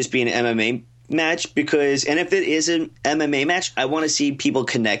than it just being an MMA match. And if it is an MMA match, I want to see people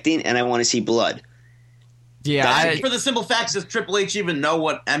connecting and I want to see blood. Yeah, for the simple fact, does Triple H even know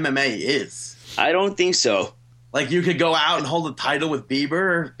what MMA is? I don't think so. Like you could go out and hold a title with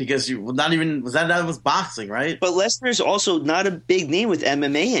Bieber because that was boxing, right? But Lesnar's also not a big name with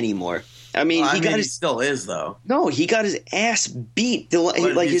MMA anymore. I mean, he still is though. No, he got his ass beat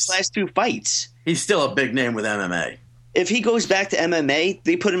his last 2 fights. He's still a big name with MMA. If he goes back to MMA,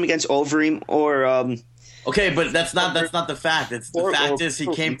 they put him against Overeem or. Okay, but that's not the fact. The fact is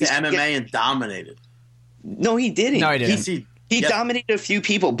he came to MMA and dominated. No, he didn't. No, he didn't. He dominated a few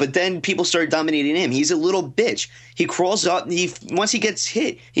people, but then people started dominating him. He's a little bitch. He crawls up. Once he gets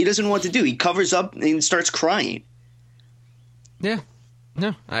hit, he doesn't know what to do. He covers up and starts crying. Yeah.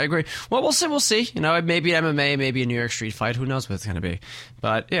 No, I agree. Well, we'll see. We'll see. Maybe MMA, maybe a New York street fight. Who knows what it's going to be?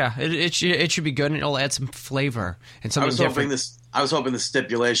 But yeah, it should be good, and it'll add some flavor and something different. I was hoping the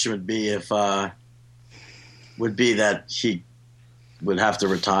stipulation would be that he would have to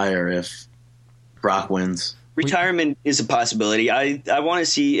retire if Brock wins. Retirement is a possibility. I want to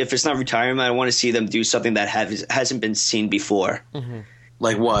see, if it's not retirement, I want to see them do something that hasn't been seen before. Mm-hmm.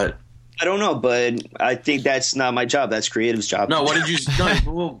 Like what? I don't know, but I think that's not my job. That's creative's job. No, what did you?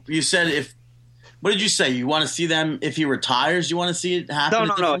 No, you said What did you say? You want to see them if he retires? You want to see it happen?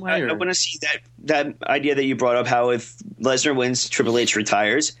 No. I want to see that idea that you brought up. How if Lesnar wins, Triple H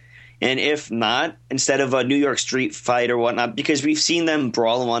retires, and if not, instead of a New York street fight or whatnot, because we've seen them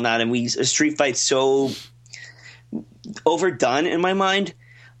brawl and whatnot, and a street fight's so overdone in my mind.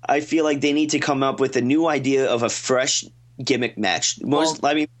 I feel like they need to come up with a new idea of a fresh gimmick match. It's been a long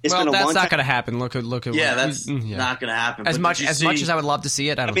time. That's not going to happen. Look at that's not going to happen. As much as I would love to see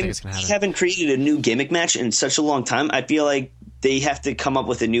it, I don't think it's going to happen. They haven't created a new gimmick match in such a long time. I feel like they have to come up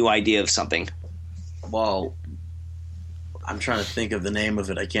with a new idea of something. Well, I'm trying to think of the name of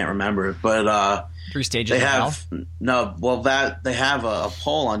it. I can't remember it, but 3 stages of hell? No, well, they have a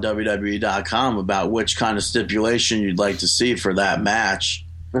poll on WWE.com about which kind of stipulation you'd like to see for that match.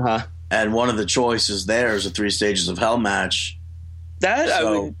 Uh-huh. And one of the choices there is a 3 stages of hell match.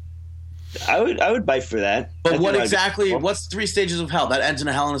 I would bite for that. But what's 3 stages of hell? That ends in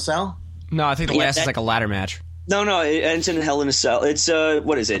a Hell in a Cell? No, I think the last is like a ladder match. No, it ends in a Hell in a Cell. It's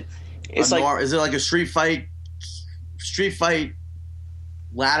what is it? It's is it like a street fight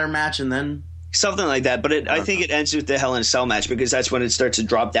ladder match and then something like that. But I think it ends with the Hell in a Cell match because that's when it starts to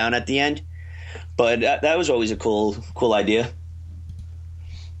drop down at the end. But that was always a cool idea.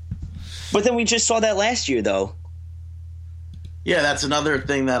 But then we just saw that last year, though. Yeah, that's another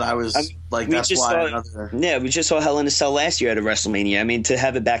thing that I was we just saw Hell in a Cell last year at a WrestleMania. I mean, to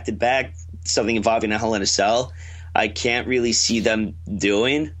have it back to back, something involving a Hell in a Cell, I can't really see them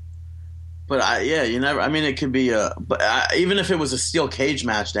doing. But you never. I mean, it could be even if it was a steel cage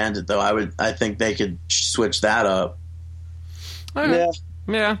match to end it, though, I think they could switch that up. Okay.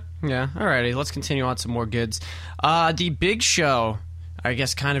 Yeah. Alrighty, let's continue on to more goods. The Big Show, I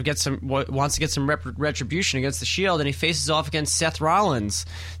guess, kind of wants to get some retribution against the Shield, and he faces off against Seth Rollins.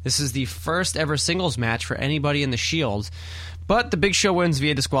 This is the first ever singles match for anybody in the Shield. But the Big Show wins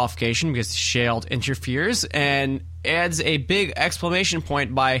via disqualification because the Shield interferes and adds a big exclamation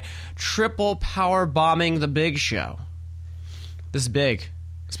point by triple power bombing the Big Show. This is big,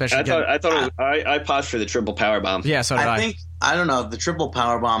 especially. I paused for the triple power bomb. Yeah, so did I. I don't know, the triple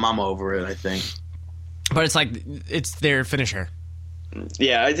power bomb. I'm over it. I think, but it's their finisher.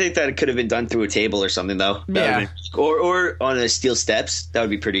 Yeah, I think that it could have been done through a table or something, though. Or on a steel steps. That would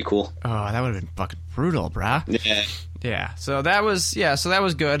be pretty cool. Oh, that would have been fucking brutal, brah. Yeah. Yeah, so that was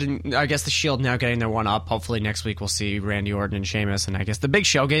good, and I guess the Shield now getting their one up. Hopefully next week we'll see Randy Orton and Sheamus, and I guess the Big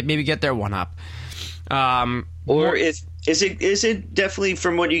Show maybe get their one up. Is it definitely,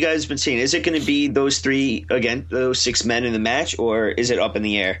 from what you guys have been seeing, is it going to be those three again, those 6 men in the match, or is it up in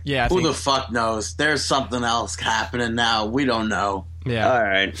the air? Yeah, who the fuck knows? There's something else happening now. We don't know. Yeah, all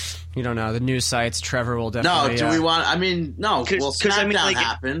right. You don't know the news sites. Trevor will definitely. No, do we want? I mean, no. Well, SmackDown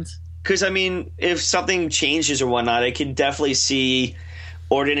happened. Because, I mean, if something changes or whatnot, I can definitely see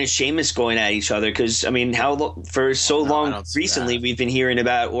Orton and Sheamus going at each other. Because, I mean, for so long recently we've been hearing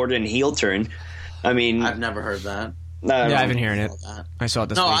about Orton heel turn. I mean, I've never heard that. I've been hearing it. I saw it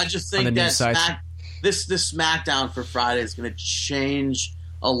this week. No, I just think that this SmackDown for Friday is going to change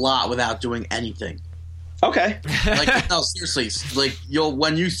a lot without doing anything. Okay. No, seriously.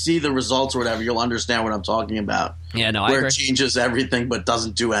 When you see the results or whatever, you'll understand what I'm talking about. Yeah, no, I agree. Where it changes everything but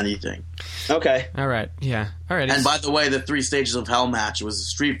doesn't do anything. Okay. All right. Yeah. All right. And by the way, the 3 stages of Hell match, it was a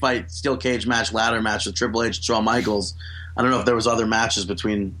street fight, steel cage match, ladder match with Triple H and Shawn Michaels. I don't know if there was other matches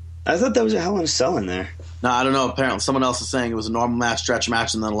between. I thought there was a Hell in a Cell in there. No, I don't know. Apparently, someone else is saying it was a normal match, stretch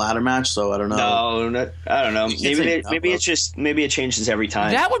match, and then a ladder match. So I don't know. No, I don't know. Maybe it changes every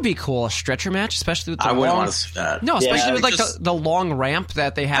time. That would be cool. A stretcher match, especially with the I wouldn't want to see that. No, especially with the long ramp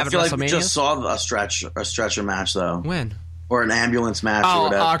that they have at WrestleMania. I feel like we just saw a stretcher match though. When? Or an ambulance match or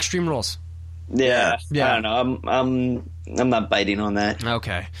whatever. Extreme Rules. Yeah. I don't know. I'm not biting on that.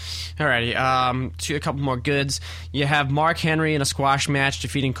 Okay. Alrighty. A couple more goods. You have Mark Henry in a squash match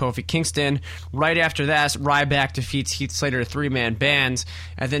defeating Kofi Kingston. Right after that, Ryback defeats Heath Slater, a 3-man band.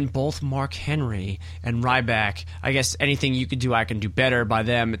 And then both Mark Henry and Ryback, I guess anything you could do, I can do better by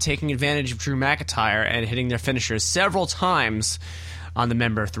them, taking advantage of Drew McIntyre and hitting their finishers several times on the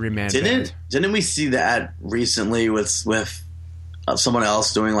member 3-man band. Didn't we see that recently with someone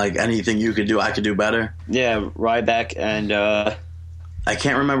else doing anything you could do, I could do better? Yeah, Ryback and I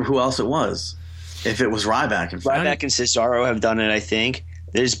can't remember who else it was. If it was Ryback. Ryback and Cesaro have done it, I think.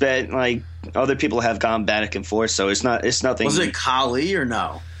 There's been other people have gone back and forth, so it's nothing. Was it Khali or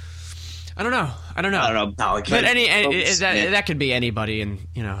no? I don't know. No, but that could be anybody, and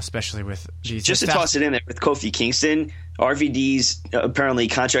especially with just to toss it in there with Kofi Kingston. RVD's apparently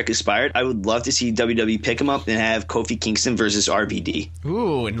contract expired. I would love to see WWE pick him up and have Kofi Kingston versus RVD.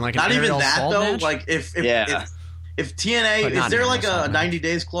 Ooh, and not even that though. Match? If TNA, is there a 90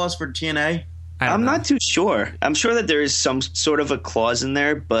 days clause for TNA? I'm not too sure. I'm sure that there is some sort of a clause in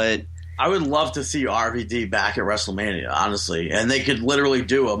there, but I would love to see RVD back at WrestleMania, honestly, and they could literally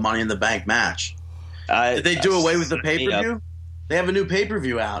do a Money in the Bank match. Did they do away with the pay-per-view? They have a new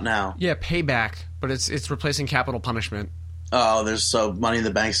pay-per-view out now. Yeah, Payback, but it's replacing Capital Punishment. Oh, there's Money in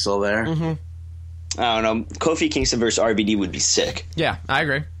the Bank still there. Mm-hmm. I don't know. Kofi Kingston versus RVD would be sick. Yeah, I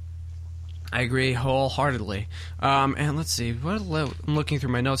agree wholeheartedly. And let's see. I'm looking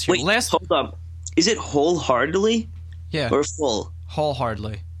through my notes here. Wait, hold up. Is it wholeheartedly? Yeah. Or full?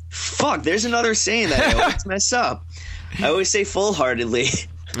 Wholeheartedly. Fuck, there's another saying that I always mess up. I always say full-heartedly.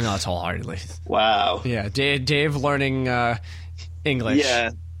 No, it's wholeheartedly. Wow. Yeah, Dave learning English.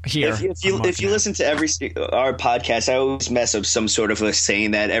 Yeah. Here. If you listen to our podcast, I always mess up some sort of a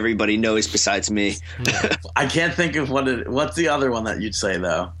saying that everybody knows besides me. I can't think of what's the other one that you'd say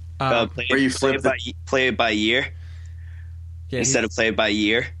though. Where you play it by year instead of play it by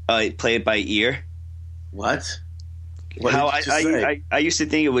year. Play it by ear. What? I used to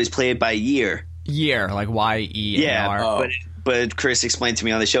think it was play it by year. Year, like YEAR. Yeah, but Chris explained to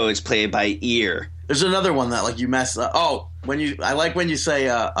me on the show it's played by ear. There's another one that like you mess up. Oh, I like when you say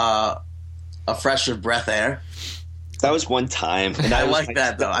a fresher breath air. That was one time. And I like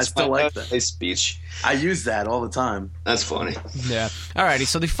that though. I still like that. His speech. I use that all the time. That's funny. Yeah. Alrighty.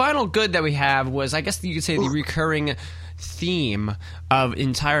 So the final good that we have was, I guess you could say, the recurring theme of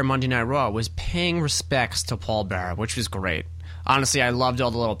entire Monday Night Raw was paying respects to Paul Bearer, which was great. Honestly, I loved all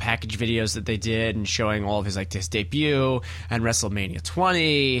the little package videos that they did and showing all of his his debut and WrestleMania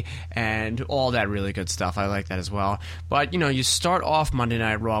 20 and all that really good stuff. I like that as well. But, you start off Monday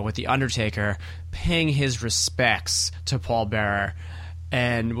Night Raw with The Undertaker paying his respects to Paul Bearer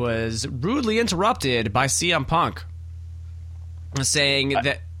and was rudely interrupted by CM Punk saying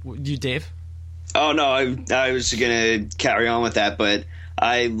that... You, Dave? Oh, no, I was going to carry on with that, but...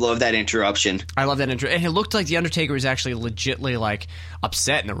 I love that interruption. I love that intro. And it looked like The Undertaker was actually legitly,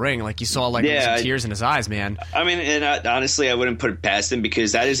 upset in the ring. You saw, some tears in his eyes, man. I mean, and honestly, I wouldn't put it past him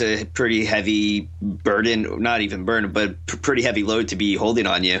because that is a pretty heavy burden. Not even burden, but pretty heavy load to be holding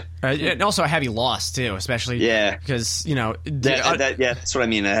on you. And also a heavy loss, too, especially. Yeah. Because, that's what I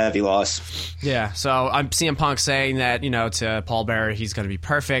mean, a heavy loss. Yeah, so I'm CM Punk saying that, to Paul Bearer, he's going to be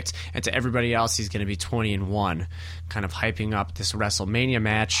perfect, and to everybody else, he's going to be 20-1. Kind of hyping up this WrestleMania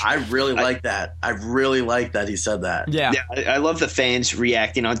match. I really like that. I really like that he said that. Yeah. I love the fans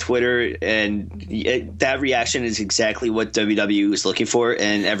reacting on Twitter, and that reaction is exactly what WWE was looking for,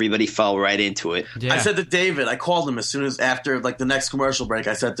 and everybody fell right into it. Yeah. I said to David, I called him as soon as after the next commercial break,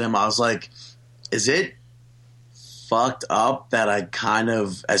 I said to him, I was like, is it fucked up that I kind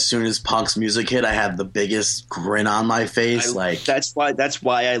of, as soon as Punk's music hit, I had the biggest grin on my face? That's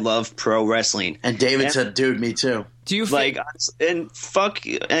why I love pro wrestling. And David said, dude, me too. Do you and fuck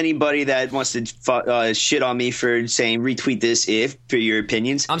anybody that wants to shit on me for saying retweet this for your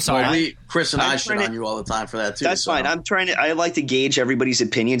opinions. I'm sorry. Chris and I shit on you all the time for that too. That's fine. I like to gauge everybody's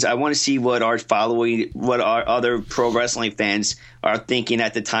opinions. I want to see what our other pro wrestling fans are thinking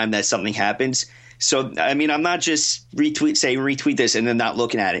at the time that something happens. So, I mean, I'm not just saying retweet this and then not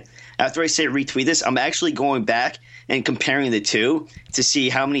looking at it. After I say retweet this, I'm actually going back and comparing the two to see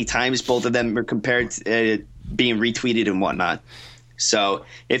how many times both of them are compared to being retweeted and whatnot. So,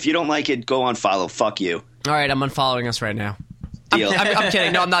 if you don't like it, go unfollow. Fuck you. All right, I'm unfollowing us right now. Deal. I'm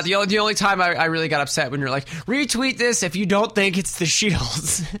kidding. No, I'm not. The only time I really got upset when you're like, retweet this if you don't think it's the Shield.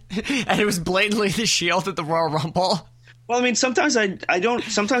 And it was blatantly the Shield at the Royal Rumble. Well, I mean, sometimes I don't.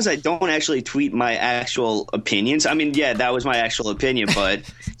 Sometimes I don't actually tweet my actual opinions. I mean, yeah, that was my actual opinion, but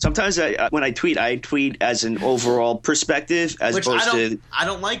sometimes when I tweet as an overall perspective, as opposed to. I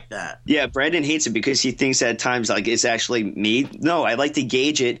don't like that. Yeah, Brandon hates it because he thinks at times it's actually me. No, I like to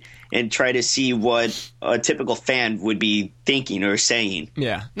gauge it and try to see what a typical fan would be thinking or saying.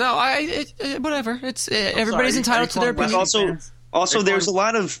 Yeah. No, whatever. It's everybody's entitled to their opinion. Also, there's a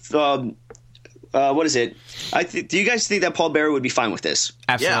lot of. What is it? Do you guys think that Paul Bearer would be fine with this?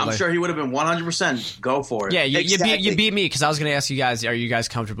 Absolutely. Yeah, I'm sure he would have been 100%. Go for it. Yeah, you beat me because I was going to ask you guys, are you guys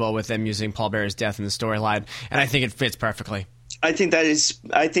comfortable with them using Paul Bearer's death in the storyline? And I think it fits perfectly. I'm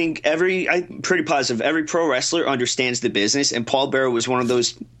pretty positive every pro wrestler understands the business, and Paul Bearer was one of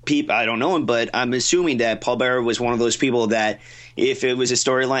those people. I don't know him, but I'm assuming that Paul Bearer was one of those people that if it was a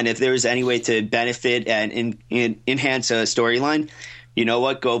storyline, if there was any way to benefit and enhance a storyline, you know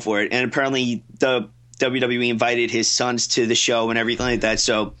what? Go for it. And apparently the WWE invited his sons to the show and everything like that.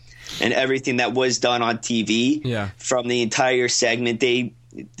 So, and everything that was done on TV from the entire segment, they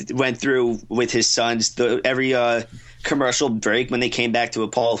went through with his sons. Every commercial break when they came back to a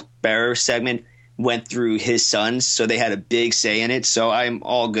Paul Bearer segment went through his sons. So they had a big say in it. So I'm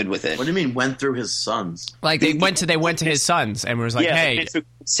all good with it. What do you mean went through his sons? Like they went to his sons and was like, hey.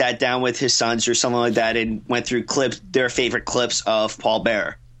 Sat down with his sons or something like that and went through their favorite clips of Paul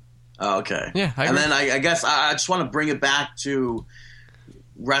Bearer. Oh, okay. Yeah, and then I guess I just want to bring it back to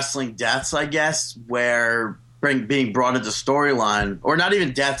wrestling deaths, I guess, where being brought into storyline, or not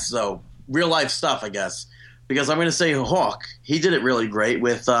even deaths though, real life stuff, I guess. Because I'm going to say Hawk, he did it really great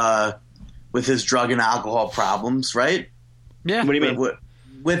with his drug and alcohol problems, right? Yeah. What do you mean?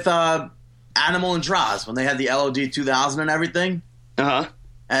 With Animal and Droz, when they had the LOD 2000 and everything. Uh-huh.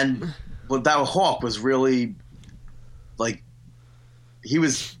 And that Hawk was really, he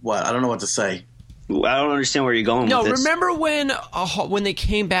was, I don't know what to say. I don't understand where you're going with this. No, remember when they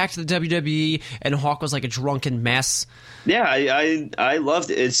came back to the WWE and Hawk was like a drunken mess? Yeah, I loved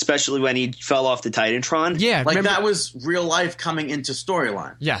it, especially when he fell off the Titantron. Yeah. That was real life coming into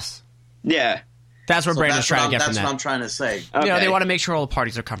storyline. Yes. Yeah. That's what Brandon's trying to get from that. That's what I'm trying to say. Okay. They want to make sure all the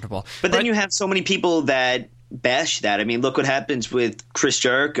parties are comfortable. But then you have so many people that bash that. I mean, look what happens with Chris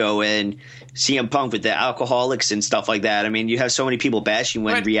Jericho and CM Punk with the alcoholics and stuff like that. I mean, you have so many people bashing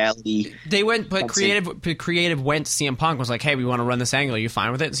when reality. They went, but creative went to CM Punk, was like, hey, we want to run this angle. Are you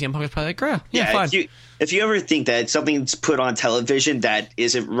fine with it? And CM Punk was probably like, yeah, fine. If you ever think that something's put on television that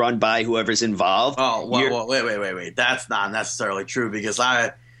isn't run by whoever's involved. Oh, well, wait. That's not necessarily true, because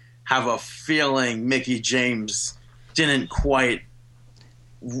I have a feeling Mickie James didn't quite.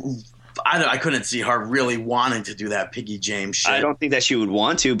 I couldn't see her really wanting to do that Piggy James shit. I don't think that she would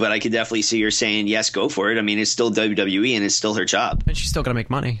want to, but I could definitely see her saying, yes, go for it. I mean, it's still WWE and it's still her job. And she's still going to make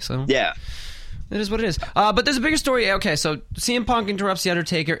money, so. Yeah. It is what it is. But there's a bigger story. Okay, so CM Punk interrupts The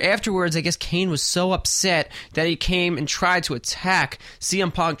Undertaker. Afterwards, I guess Kane was so upset that he came and tried to attack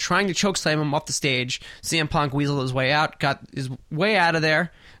CM Punk, trying to chokeslam him off the stage. CM Punk weaseled his way out, got his way out of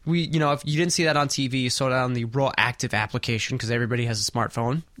there. If you didn't see that on TV, you saw it on the Raw Active application, because everybody has a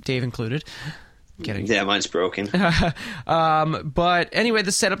smartphone, Dave included. Kidding. Yeah, mine's broken. But anyway,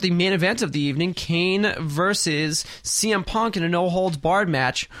 this set up the main event of the evening, Kane versus CM Punk in a no-holds-barred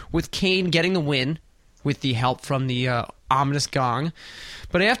match, with Kane getting the win with the help from the ominous gong.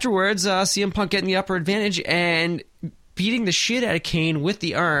 But afterwards, CM Punk getting the upper advantage and beating the shit out of Kane with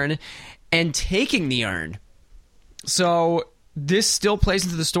the urn and taking the urn. So this still plays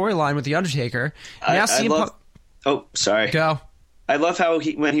into the storyline with The Undertaker. Now CM Punk... Oh, sorry. Go. I love how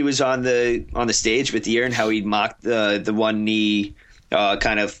when he was on the stage with the urn, how he mocked the one knee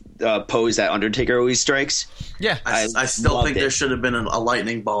kind of pose that Undertaker always strikes. Yeah, I still think there should have been a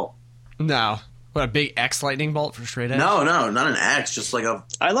lightning bolt. No, what, a big X lightning bolt for straight edge? No, not an X, just like a.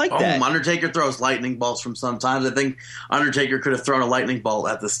 I like that. Undertaker throws lightning bolts from sometimes. I think Undertaker could have thrown a lightning bolt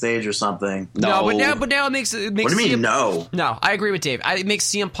at the stage or something. No, but now it makes. What do you mean? No, I agree with Dave. It makes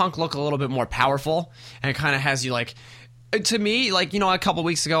CM Punk look a little bit more powerful, and it kind of has you like. To me, like, a couple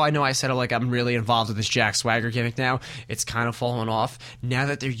weeks ago, I know I said, I'm really involved with this Jack Swagger gimmick now. It's kind of fallen off. Now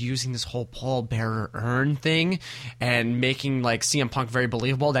that they're using this whole Paul Bearer urn thing and making, CM Punk very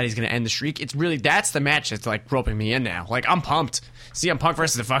believable that he's going to end the streak, that's the match that's, roping me in now. I'm pumped. CM Punk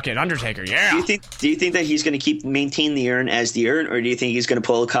versus the fucking Undertaker, yeah. Do you think that he's going to maintain the urn as the urn, or do you think he's going to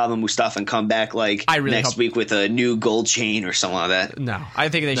pull a Kama Mustafa and come back, next week with a new gold chain or something like that? No, I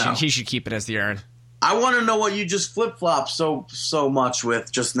think he should keep it as the urn. I want to know what you just flip-flopped so much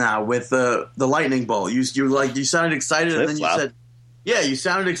with just now with the lightning bolt. You sounded excited, and then you said, "Yeah, you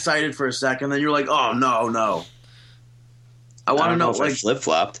sounded excited for a second." Then you're like, "Oh no." I want to know if I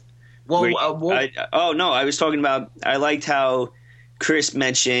flip-flopped. Well, I was talking about. I liked how Chris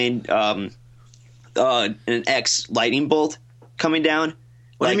mentioned an X lightning bolt coming down.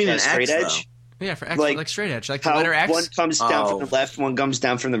 What do you mean an straight X, edge? Though? Yeah, for X, straight edge, like the how letter X. One comes down from the left, one comes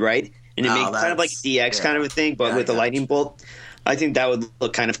down from the right. And it makes kind of like a DX kind of a thing, but with a lightning bolt. I think that would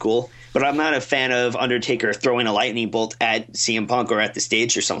look kind of cool. But I'm not a fan of Undertaker throwing a lightning bolt at CM Punk or at the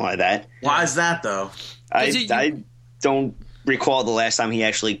stage or something like that. Why is that, though? I don't recall the last time he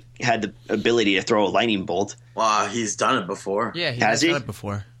actually had the ability to throw a lightning bolt. Well, he's done it before. Yeah, has done it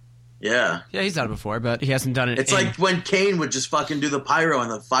before. Yeah. Yeah, he's done it before, but he hasn't done it. It's like when Kane would just fucking do the pyro and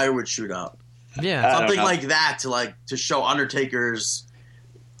the fire would shoot up. Yeah. Something like that to show Undertaker's...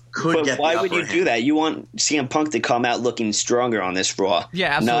 But why would you do that? You want CM Punk to come out looking stronger on this Raw.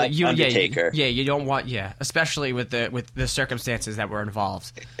 Yeah, absolutely. Not Undertaker. You don't want especially with the circumstances that were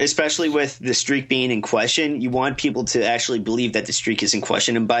involved. Especially with the streak being in question, you want people to actually believe that the streak is in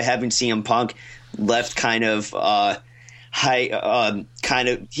question, and by having CM Punk left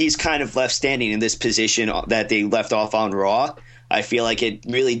he's kind of left standing in this position that they left off on Raw. I feel like it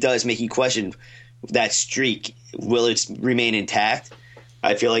really does make you question that streak. Will it remain intact?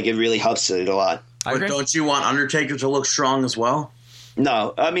 I feel like it really helps it a lot. But don't you want Undertaker to look strong as well?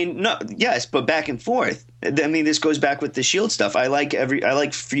 No, I mean, no, yes, but back and forth. I mean, this goes back with the Shield stuff. I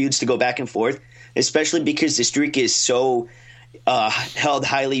like feuds to go back and forth, especially because the streak is so held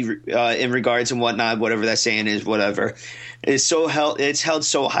highly in regards and whatnot. Whatever that saying is, whatever. It's held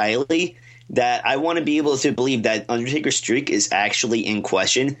so highly that I want to be able to believe that Undertaker's streak is actually in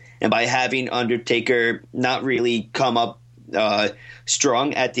question, and by having Undertaker not really come up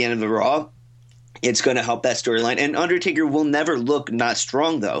strong at the end of the Raw, it's going to help that storyline. And Undertaker will never look not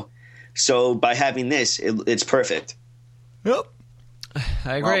strong, though. So by having this, it's perfect. Yep,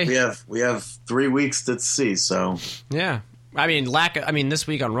 I agree. Well, we have 3 weeks to see. So yeah, I mean, this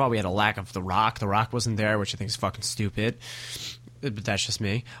week on Raw we had a lack of The Rock. The Rock wasn't there, which I think is fucking stupid. But that's just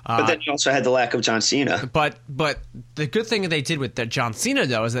me. But then you also had the lack of John Cena. But the good thing that they did with John Cena,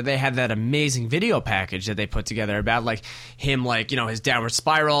 though, is that they had that amazing video package that they put together about him, his downward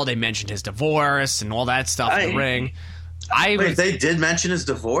spiral. They mentioned his divorce and all that stuff in the ring. Wait, they did mention his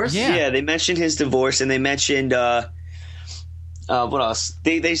divorce? Yeah. They mentioned his divorce, and they mentioned what else?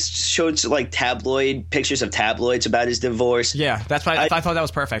 They showed like tabloid pictures of tabloids about his divorce. Yeah, that's why I thought that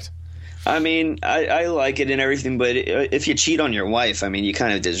was perfect. I mean, I like it and everything, but if you cheat on your wife, I mean, you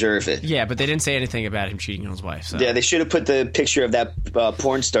kind of deserve it. Yeah, but they didn't say anything about him cheating on his wife. So. Yeah, they should have put the picture of that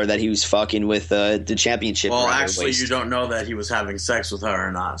porn star that he was fucking with the championship. Well, around her actually, waist. you don't know that he was having sex with her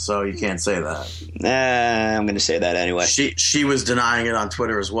or not, so you can't say that. I'm going to say that anyway. She was denying it on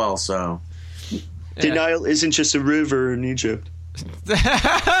Twitter as well, so. Denial isn't just a river in Egypt.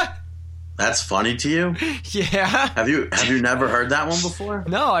 That's funny to you? Yeah. Have you never heard that one before?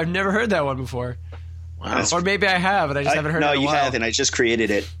 No, I've never heard that one before. Wow. Or maybe I have, and I just haven't heard it in a while. No, you haven't. I just created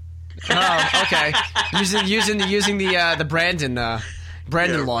it. Oh, okay. Using the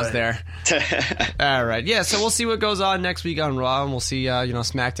Brandon laws there. All right. Yeah, so we'll see what goes on next week on Raw, and we'll see,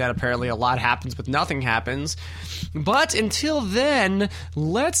 SmackDown. Apparently a lot happens, but nothing happens. But until then,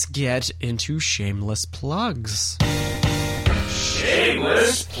 let's get into shameless plugs.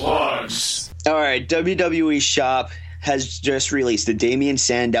 Shameless plugs. All right, WWE Shop has just released the Damian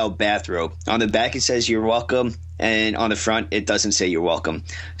Sandow bathrobe. On the back it says "You're welcome," and on the front it doesn't say "You're welcome."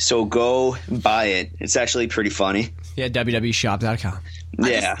 So go buy it. It's actually pretty funny. Yeah, www.shop.com.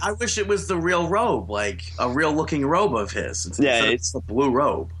 Yeah, I wish it was the real robe, like a real looking robe of his. It's the blue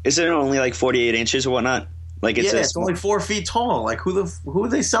robe. Is it only like 48 inches or whatnot? Like it's only 4 feet tall. Like who are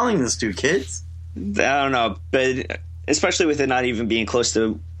they selling this to? Kids? I don't know, but especially with it not even being close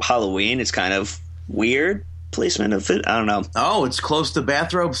to Halloween, it's kind of weird placement of it. I don't know. Oh, it's close to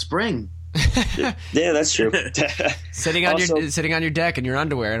bathrobe spring. Yeah, that's true. Sitting on your deck in your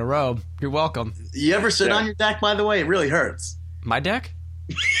underwear in a robe. You're welcome. You ever sit on your deck, by the way? It really hurts. My deck?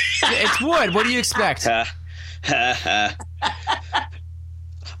 It's wood. What do you expect?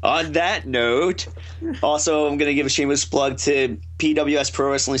 On that note, also I'm going to give a shameless plug to PWS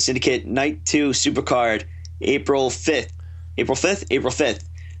Pro Wrestling Syndicate Night 2 Supercard, April 5th. April 5th.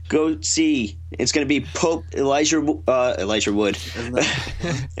 Go see. It's going to be Pope Elijah Wood.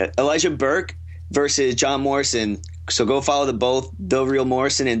 Elijah Burke versus John Morrison. So go follow both the real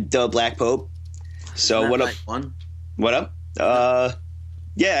Morrison and the Black Pope. So what up? One? What up?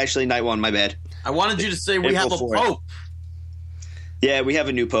 Yeah, actually night 1, my bad. I wanted you to say we have a April 4th. pope. Yeah, we have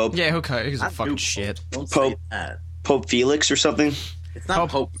a new pope. Yeah, who cares? Who's fucking shit? Don't Pope. say that. Pope Felix or something. It's not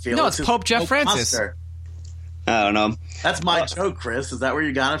Pope Felix. No, it's Pope Jeff Francis. Mustard. I don't know. That's my joke, Chris. Is that where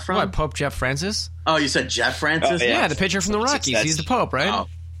you got it from? What, Pope Jeff Francis? Oh, you said Jeff Francis? Oh, Yeah, the pitcher from the Rockies. He's the Pope, right? Oh.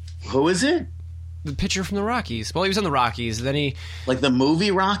 Who is it? The pitcher from the Rockies. Well, he was on the Rockies. Then he... Like the movie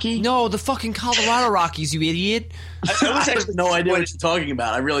Rocky? No, the fucking Colorado Rockies, you idiot. I have no idea what you're talking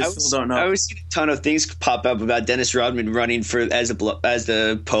about. I really still don't know. I always see a ton of things pop up about Dennis Rodman running as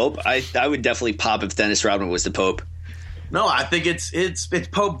the Pope. I would definitely pop if Dennis Rodman was the Pope. No, I think it's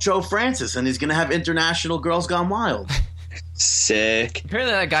Pope Joe Francis, and he's going to have International Girls Gone Wild. Sick.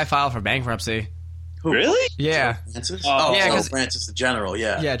 Apparently that guy filed for bankruptcy. Who? Really? Yeah. Francis? Yeah, Joe 'cause- Francis the General,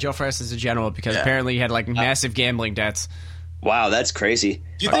 yeah. Yeah, Joe Francis is a general because Yeah. apparently he had like massive gambling debts. Wow, that's crazy.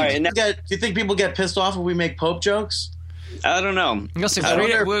 Do you All think, right, do you think people get pissed off when we make Pope jokes? I don't know. Listen, I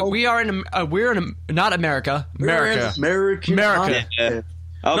wonder if we're in not America. America. America. America. Yeah.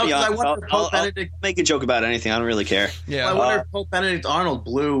 I'll No, be 'cause I honest. wonder if Pope I'll Benedict- make a joke about anything. I don't really care. Yeah. I wonder if Pope Benedict Arnold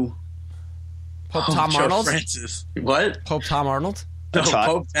blew Pope Tom Joe Arnold? Francis. What? Pope Tom Arnold? No, Shot.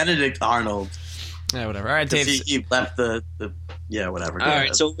 Pope Benedict Arnold. Yeah, whatever. All right, Dave. Because he left the yeah, whatever. All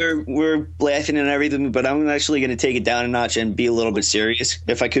right, so we're laughing and everything, but I'm actually going to take it down a notch and be a little bit serious.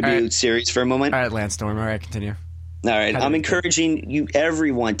 If I could be serious for a moment. All right, Lance Storm. All right, continue. All right, I'm encouraging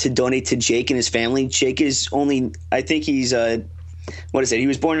everyone to donate to Jake and his family. Jake is only, I think he's, what is it? He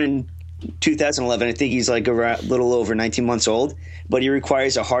was born in 2011. I think he's like a little over 19 months old, but he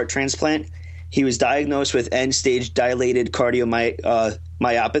requires a heart transplant. He was diagnosed with end-stage dilated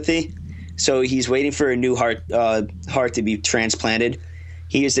cardiomyopathy, so he's waiting for a new heart to be transplanted.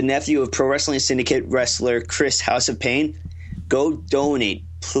 He is the nephew of Pro Wrestling Syndicate wrestler Chris House of Pain. Go donate,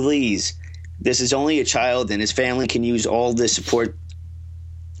 please. This is only a child, and his family can use all the support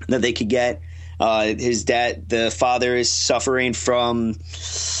that they could get. His dad, the father, is suffering from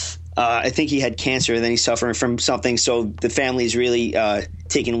I think he had cancer, and then he's suffering from something. So the family is really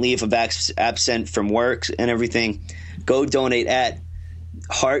taking leave of absent from work and everything. Go donate at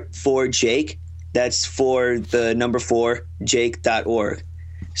Heart for Jake. That's for the number 4, Jake.org.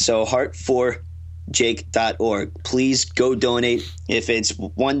 So heartforjake.org. Please go donate. If it's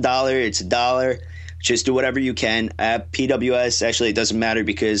 $1, it's $1. Just do whatever you can at PWS. Actually, it doesn't matter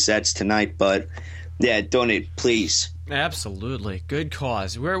because that's tonight, but yeah, donate, please. Absolutely. Good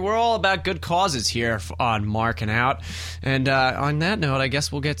cause. We're all about good causes here on Markin Out. And on that note, I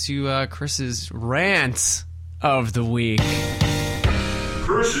guess we'll get to Chris's rants of the week.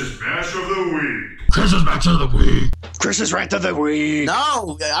 Chris's match of the week. Chris's match of the week. Chris's rant of the week.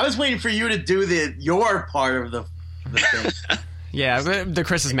 No, I was waiting for you to do your part of the thing. Yeah, the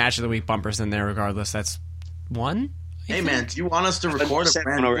Chris's match of the week bumper's in there regardless. That's one? Hey, man, do you want us to record a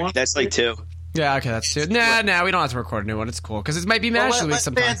brand new one? That's like 2. Yeah, okay, that's two. Nah, we don't have to record a new one. It's cool because it might be match of the week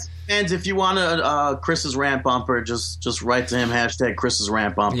sometimes. Fans, if you want a Chris's rant bumper, just write to him #Chris's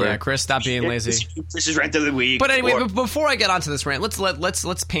rant bumper. Yeah, Chris, stop being lazy. Chris's rant of the week. But anyway, before I get onto this rant,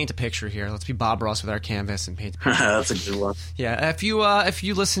 let's paint a picture here. Let's be Bob Ross with our canvas and paint a picture. That's a good one. Yeah, if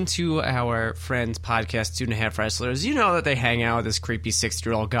you listen to our friends' podcast, 2.5 Wrestlers, you know that they hang out with this creepy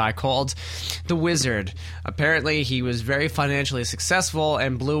 60-year-old guy called the Wizard. Apparently, he was very financially successful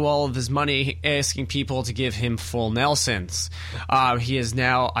and blew all of his money asking people to give him full Nelsons. He is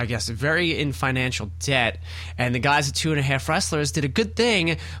now, I guess, very in financial debt, and the guys at 2.5 Wrestlers did a good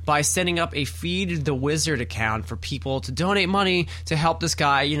thing by setting up a Feed the Wizard account for people to donate money to help this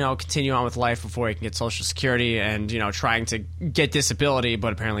guy, continue on with life before he can get Social Security and, trying to get disability,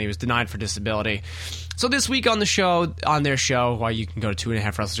 but apparently he was denied for disability. So this week on their show, while you can go to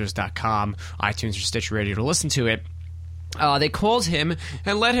 2.5wrestlers.com, iTunes or Stitcher Radio to listen to it, they called him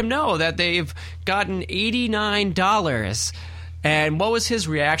and let him know that they've gotten $89. And what was his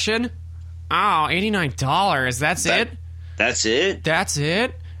reaction? Oh, $89. That's it? That's it? That's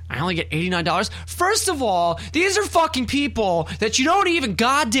it? I only get $89? First of all, these are fucking people that you don't even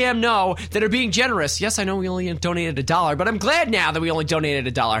goddamn know that are being generous. Yes, I know we only donated $1, but I'm glad now that we only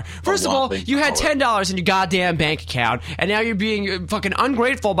donated $1. First of all, you had $10 in your goddamn bank account, and now you're being fucking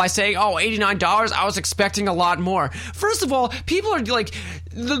ungrateful by saying, oh, $89? I was expecting a lot more. First of all, people are like,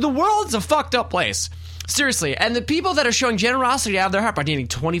 the world's a fucked up place. Seriously, and the people that are showing generosity out of their heart by needing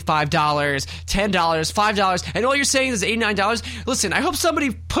 $25, $10, $5, and all you're saying is $89, listen, I hope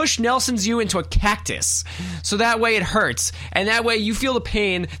somebody pushed Nelson's you into a cactus, so that way it hurts, and that way you feel the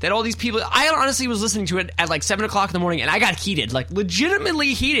pain that all these people... I honestly was listening to it at like 7 o'clock in the morning, and I got heated, like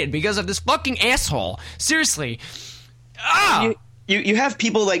legitimately heated, because of this fucking asshole. Seriously. You have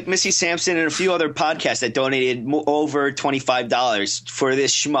people like Missy Sampson and a few other podcasts that donated over $25 for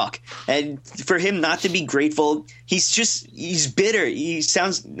this schmuck. And for him not to be grateful, he's bitter. He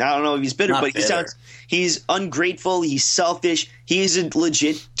sounds, I don't know if he's bitter, but he's ungrateful. He's selfish. He is a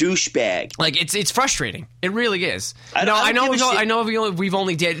legit douchebag. Like, it's frustrating. It really is. I know we've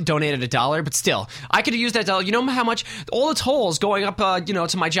only donated $1, but still, I could have used that $1. You know how much all the tolls going up,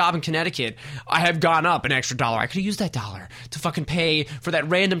 to my job in Connecticut, I have gone up an extra $1. I could have used that $1 to fucking pay for that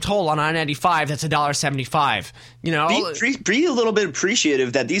random toll on I-95. That's $1.75. Be a little bit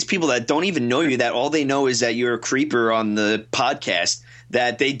appreciative that these people that don't even know you, that all they know is that you're a creeper on the podcast,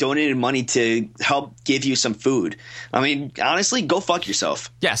 that they donated money to help give you some food. I mean, honestly, go fuck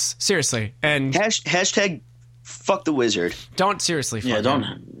yourself. Yes, seriously. And hashtag fuck the Wizard. Don't seriously fuck him.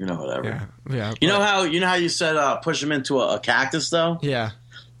 Don't, whatever. Yeah. You know how you said push him into a cactus, though? Yeah.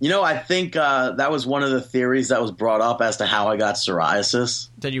 I think that was one of the theories that was brought up as to how I got psoriasis.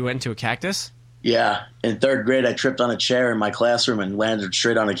 That you went into a cactus? Yeah. In 3rd grade, I tripped on a chair in my classroom and landed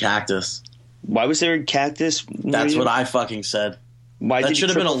straight on a cactus. Why was there a cactus? That's what I fucking said. That should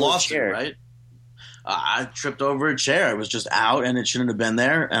have been a lawsuit, right? I tripped over a chair. I was just out, and it shouldn't have been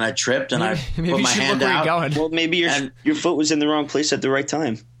there. And I tripped, and I put my hand out. Well, maybe your foot was in the wrong place at the right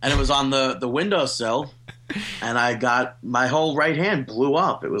time. And it was on the windowsill, and I got my whole right hand blew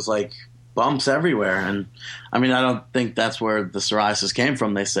up. It was like bumps everywhere. And I mean, I don't think that's where the psoriasis came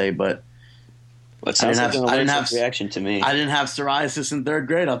from. They say, but I didn't have reaction to me. I didn't have psoriasis in 3rd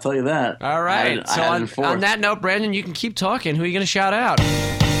grade. I'll tell you that. All right. On that note, Brandon, you can keep talking. Who are you going to shout out?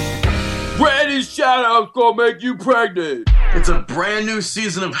 Brady's shout out's gonna make you pregnant. It's a brand new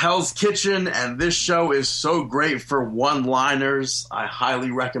season of Hell's Kitchen, and this show is so great for one-liners. I highly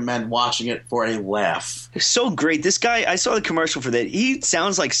recommend watching it for a laugh. It's so great. This guy, I saw the commercial for that. He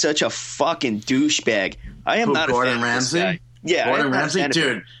sounds like such a fucking douchebag. I am not Gordon a fan Ramsay? of this guy. Yeah, Gordon Ramsay,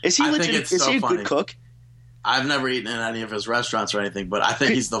 dude. Is he legit? Is he a good cook? I've never eaten in any of his restaurants or anything, but I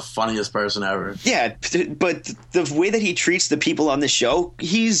think he's the funniest person ever. Yeah, but the way that he treats the people on the show,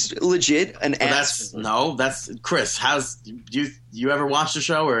 he's legit an ass. That's Chris. Do you ever watch the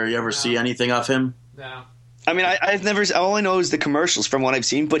show or you ever see anything of him? No. I mean, I've never. All I know is the commercials from what I've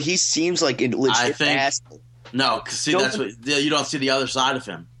seen, but he seems like a legit ass. No, because see, that's what you don't see the other side of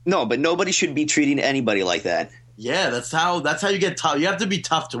him. No, but nobody should be treating anybody like that. Yeah, that's how you get tough. You have to be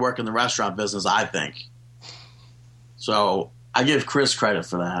tough to work in the restaurant business, I think. So I give Chris credit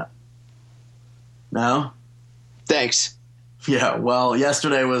for that. No? Thanks. Yeah, well,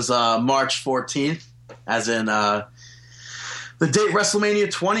 yesterday was March 14th, as in the date WrestleMania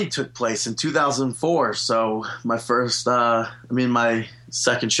 20 took place in 2004. So my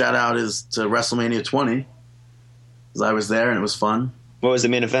second shout out is to WrestleMania 20, because I was there and it was fun. What was the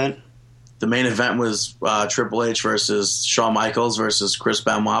main event? The main event was Triple H versus Shawn Michaels versus Chris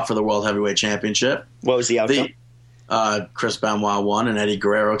Benoit for the World Heavyweight Championship. What was the outcome? Chris Benoit won, and Eddie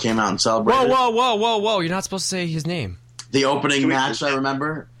Guerrero came out and celebrated. Whoa! You're not supposed to say his name. The opening match, I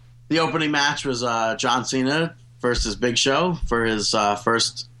remember. The opening match was John Cena versus Big Show for his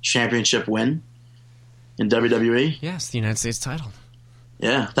first championship win in WWE. Yes, the United States title.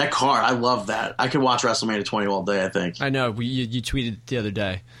 Yeah, that card, I love that. I could watch WrestleMania 20 all day, I think. I know. You tweeted the other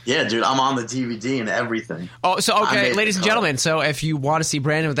day. Yeah, dude, I'm on the DVD and everything. Oh, so, okay, ladies and gentlemen, so if you want to see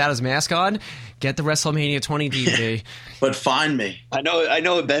Brandon without his mask on, get the WrestleMania 20 DVD. But find me. I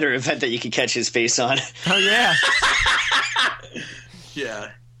know a better event that you can catch his face on. Oh, yeah. Yeah.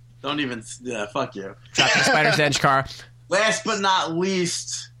 Don't even... Yeah, fuck you. Drop the Spider's Edge car. Last but not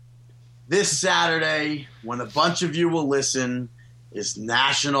least, this Saturday, when a bunch of you will listen, is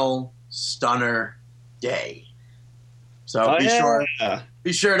National Stunner Day. So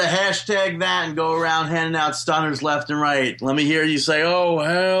be sure to hashtag that and go around handing out stunners left and right. Let me hear you say, "Oh,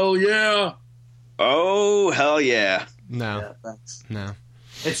 hell yeah." Oh, hell yeah. No. Yeah, thanks. No.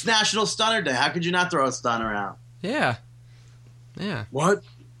 It's National Stunner Day. How could you not throw a stunner out? Yeah. Yeah. What?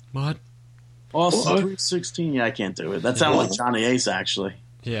 Austin 316. Yeah, I can't do it. That sounded like Johnny Ace, actually.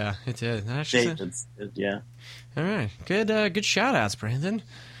 Yeah, it did. That actually yeah. All right. Good shout-outs, Brandon.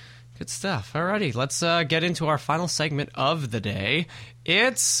 Good stuff. Alrighty, let's get into our final segment of the day.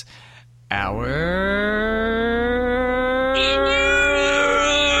 It's our...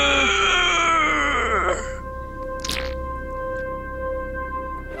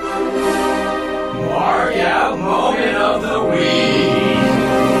 Mark Out Moment of the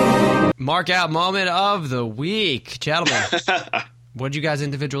Week. Mark Out Moment of the Week. Gentlemen, what did you guys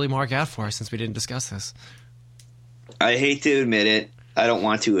individually mark out for since we didn't discuss this? I hate to admit it. I don't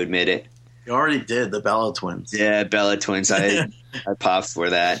want to admit it. You already did, the Bella Twins. Yeah, Bella Twins. I popped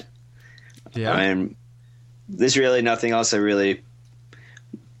for that. Yeah. I mean, there's really nothing else I really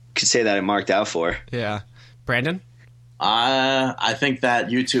could say that I marked out for. Yeah. Brandon? I think that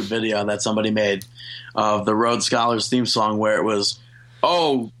YouTube video that somebody made of the Rhodes Scholars theme song where it was,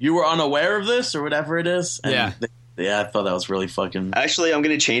 "Oh, you were unaware of this?" or whatever it is. And yeah, I thought that was really fucking... Actually, I'm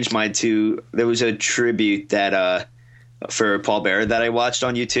going to change mine to... There was a tribute that for Paul Bearer that I watched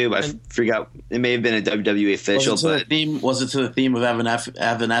on YouTube. I forgot. It may have been a WWE official, was it to the theme of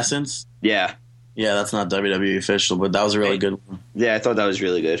Evanescence? Yeah. Yeah, that's not WWE official, but that was a really good one. Yeah, I thought that was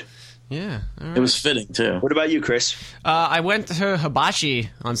really good. Yeah. All right. It was fitting, too. What about you, Chris? I went to Hibachi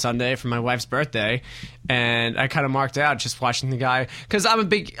on Sunday for my wife's birthday, and I kind of marked out just watching the guy, because I'm a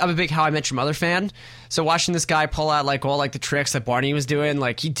big How I Met Your Mother fan. So watching this guy pull out all the tricks that Barney was doing,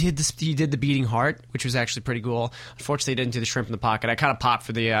 he did the beating heart, which was actually pretty cool. Unfortunately, he didn't do the shrimp in the pocket. I kind of popped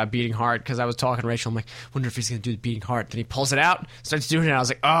for the beating heart because I was talking to Rachel. I'm like, wonder if he's going to do the beating heart. Then he pulls it out, starts doing it. And I was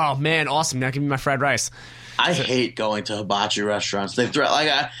like, oh man, awesome! Now give me my fried rice. I hate going to hibachi restaurants. They throw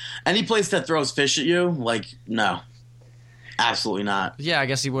any place that throws fish at you. No, absolutely not. Yeah, I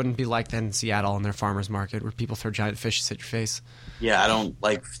guess he wouldn't be like that in Seattle in their farmers market where people throw giant fishes at your face. Yeah, I don't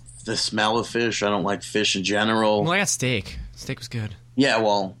like the smell of fish. I don't like fish in general. Well, I got steak. Steak was good. Yeah,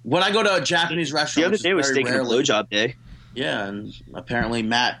 well, when I go to a Japanese restaurant, the other day was steak and a blowjob day. Yeah, and apparently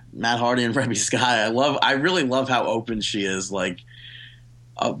Matt Hardy and Remy Sky. I really love how open she is.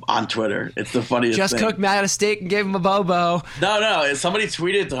 On Twitter. It's the funniest thing. Just cooked Matt a steak and gave him a bobo. No. Somebody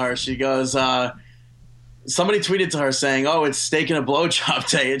tweeted to her. She goes, somebody tweeted to her saying, "Oh, it's steak and a blowjob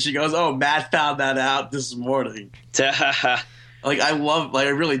day." And she goes, "Oh, Matt found that out this morning." I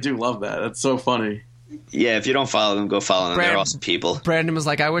really do love that. That's so funny. Yeah, if you don't follow them, go follow them. They're awesome people. Brandon was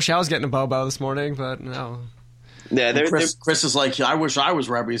like, I wish I was getting a bobo this morning, but no. Yeah, Chris is like, I wish I was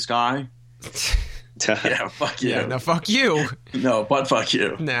Remy Sky. Yeah, fuck you. Yeah, no, fuck you. No, but fuck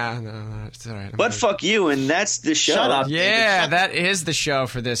you. No, it's all right. But fuck you, and that's the show. Shut up. Yeah, that is the show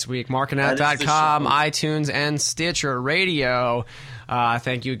for this week. MarkinOut.com, iTunes, and Stitcher Radio.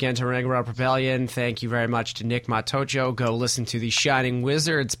 Thank you again to Renegade Rebellion. Thank you very much to Nick Matocho. Go listen to the Shining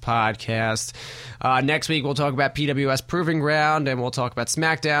Wizards podcast. Next week, we'll talk about PWS Proving Ground, and we'll talk about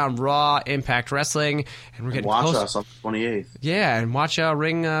SmackDown, Raw, Impact Wrestling. And we're getting watch close. us on the 28th. Yeah, and watch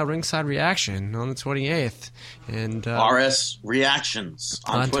Ringside Reaction on the 28th. And RS Reactions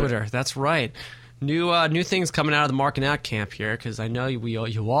on Twitter. That's right. new things coming out of the Markin Out camp here, because I know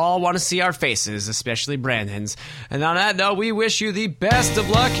you all want to see our faces, especially Brandon's. And on that note, we wish you the best of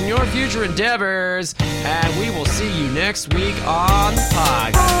luck in your future endeavors, and we will see you next week on the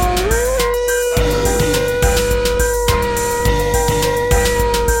pod.